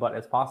pain in the butt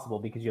as possible,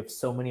 because you have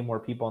so many more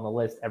people on the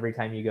list every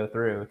time you go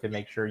through to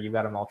make sure you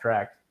got them all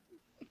tracked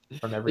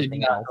from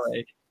everything else.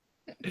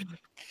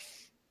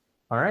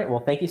 All right.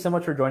 Well, thank you so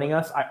much for joining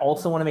us. I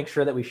also want to make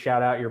sure that we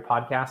shout out your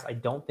podcast. I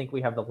don't think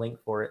we have the link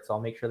for it, so I'll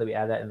make sure that we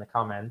add that in the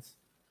comments.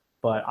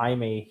 But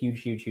I'm a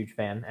huge, huge, huge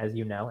fan, as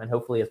you know, and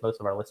hopefully as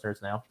most of our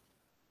listeners know.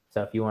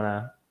 So if you want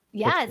to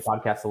push the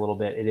podcast a little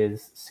bit, it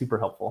is super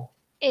helpful.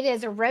 It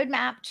is a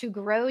roadmap to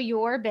grow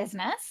your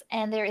business.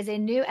 And there is a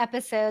new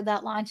episode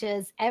that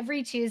launches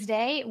every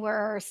Tuesday.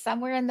 We're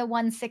somewhere in the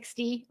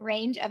 160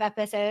 range of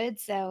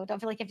episodes. So don't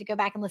feel like you have to go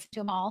back and listen to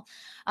them all.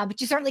 But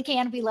you certainly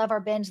can. We love our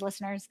binge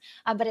listeners.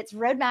 But it's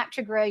roadmap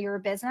to grow your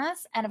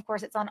business. And of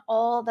course, it's on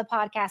all the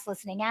podcast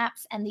listening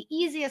apps. And the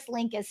easiest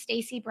link is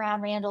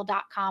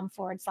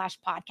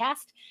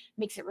staceybrownrandall.com/podcast.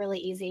 Makes it really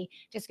easy.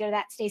 Just go to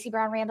that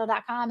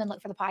staceybrownrandall.com and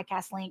look for the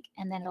podcast link,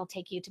 and then it'll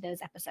take you to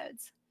those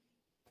episodes.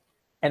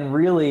 And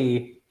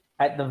really,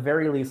 at the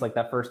very least, like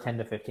that first 10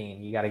 to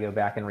 15, you got to go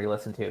back and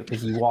re-listen to,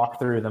 because you walk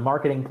through the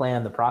marketing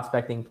plan, the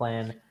prospecting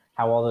plan,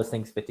 how all those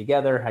things fit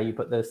together, how you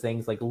put those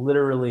things, like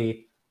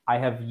literally I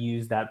have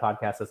used that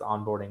podcast as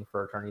onboarding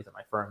for attorneys at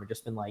my firm and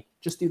just been like,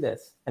 just do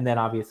this. And then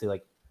obviously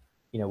like,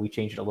 we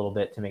changed it a little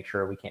bit to make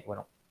sure we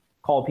don't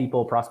call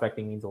people.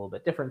 Prospecting means a little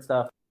bit different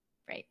stuff.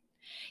 Right.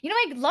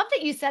 I love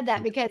that you said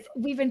that, because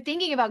we've been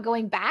thinking about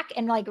going back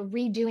and like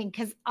redoing,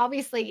 because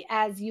obviously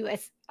as you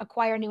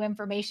acquire new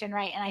information,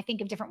 right? And I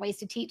think of different ways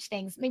to teach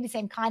things, maybe the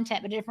same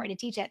content, but a different way to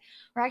teach it.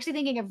 We're actually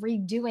thinking of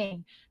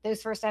redoing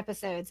those first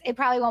episodes. It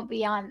probably won't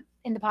be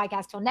in the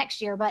podcast till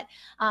next year, but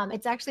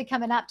it's actually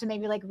coming up to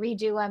maybe like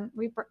redo them,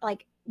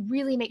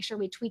 really make sure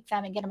we tweak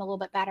them and get them a little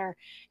bit better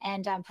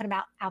and put them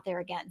out there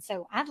again.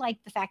 So I like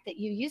the fact that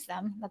you use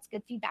them. That's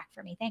good feedback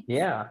for me. Thanks.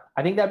 Yeah.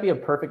 I think that'd be a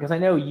perfect, because I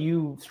know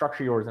you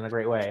structure yours in a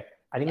great way.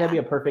 I think that'd be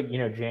a perfect,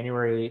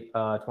 January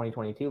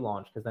 2022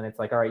 launch, because then it's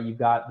like, all right, you've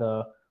got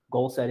the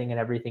goal setting and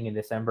everything in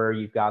December.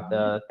 You've got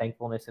the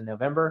thankfulness in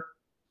November.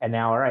 And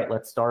now, all right,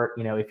 let's start,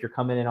 if you're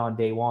coming in on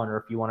day one, or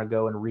if you want to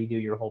go and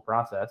redo your whole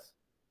process,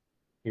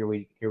 here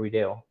we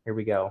go.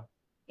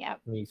 Yeah.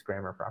 Let me use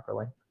grammar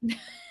properly.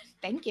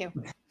 Thank you.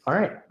 All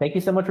right. Thank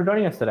you so much for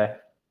joining us today.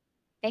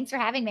 Thanks for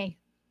having me.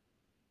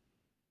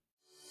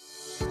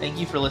 Thank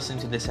you for listening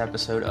to this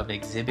episode of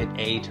Exhibit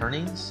A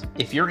Attorneys.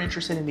 If you're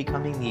interested in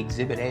becoming the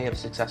Exhibit A of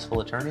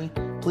Successful Attorney,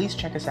 please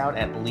check us out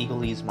at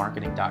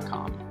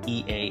legalesemarketing.com,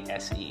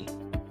 EASE.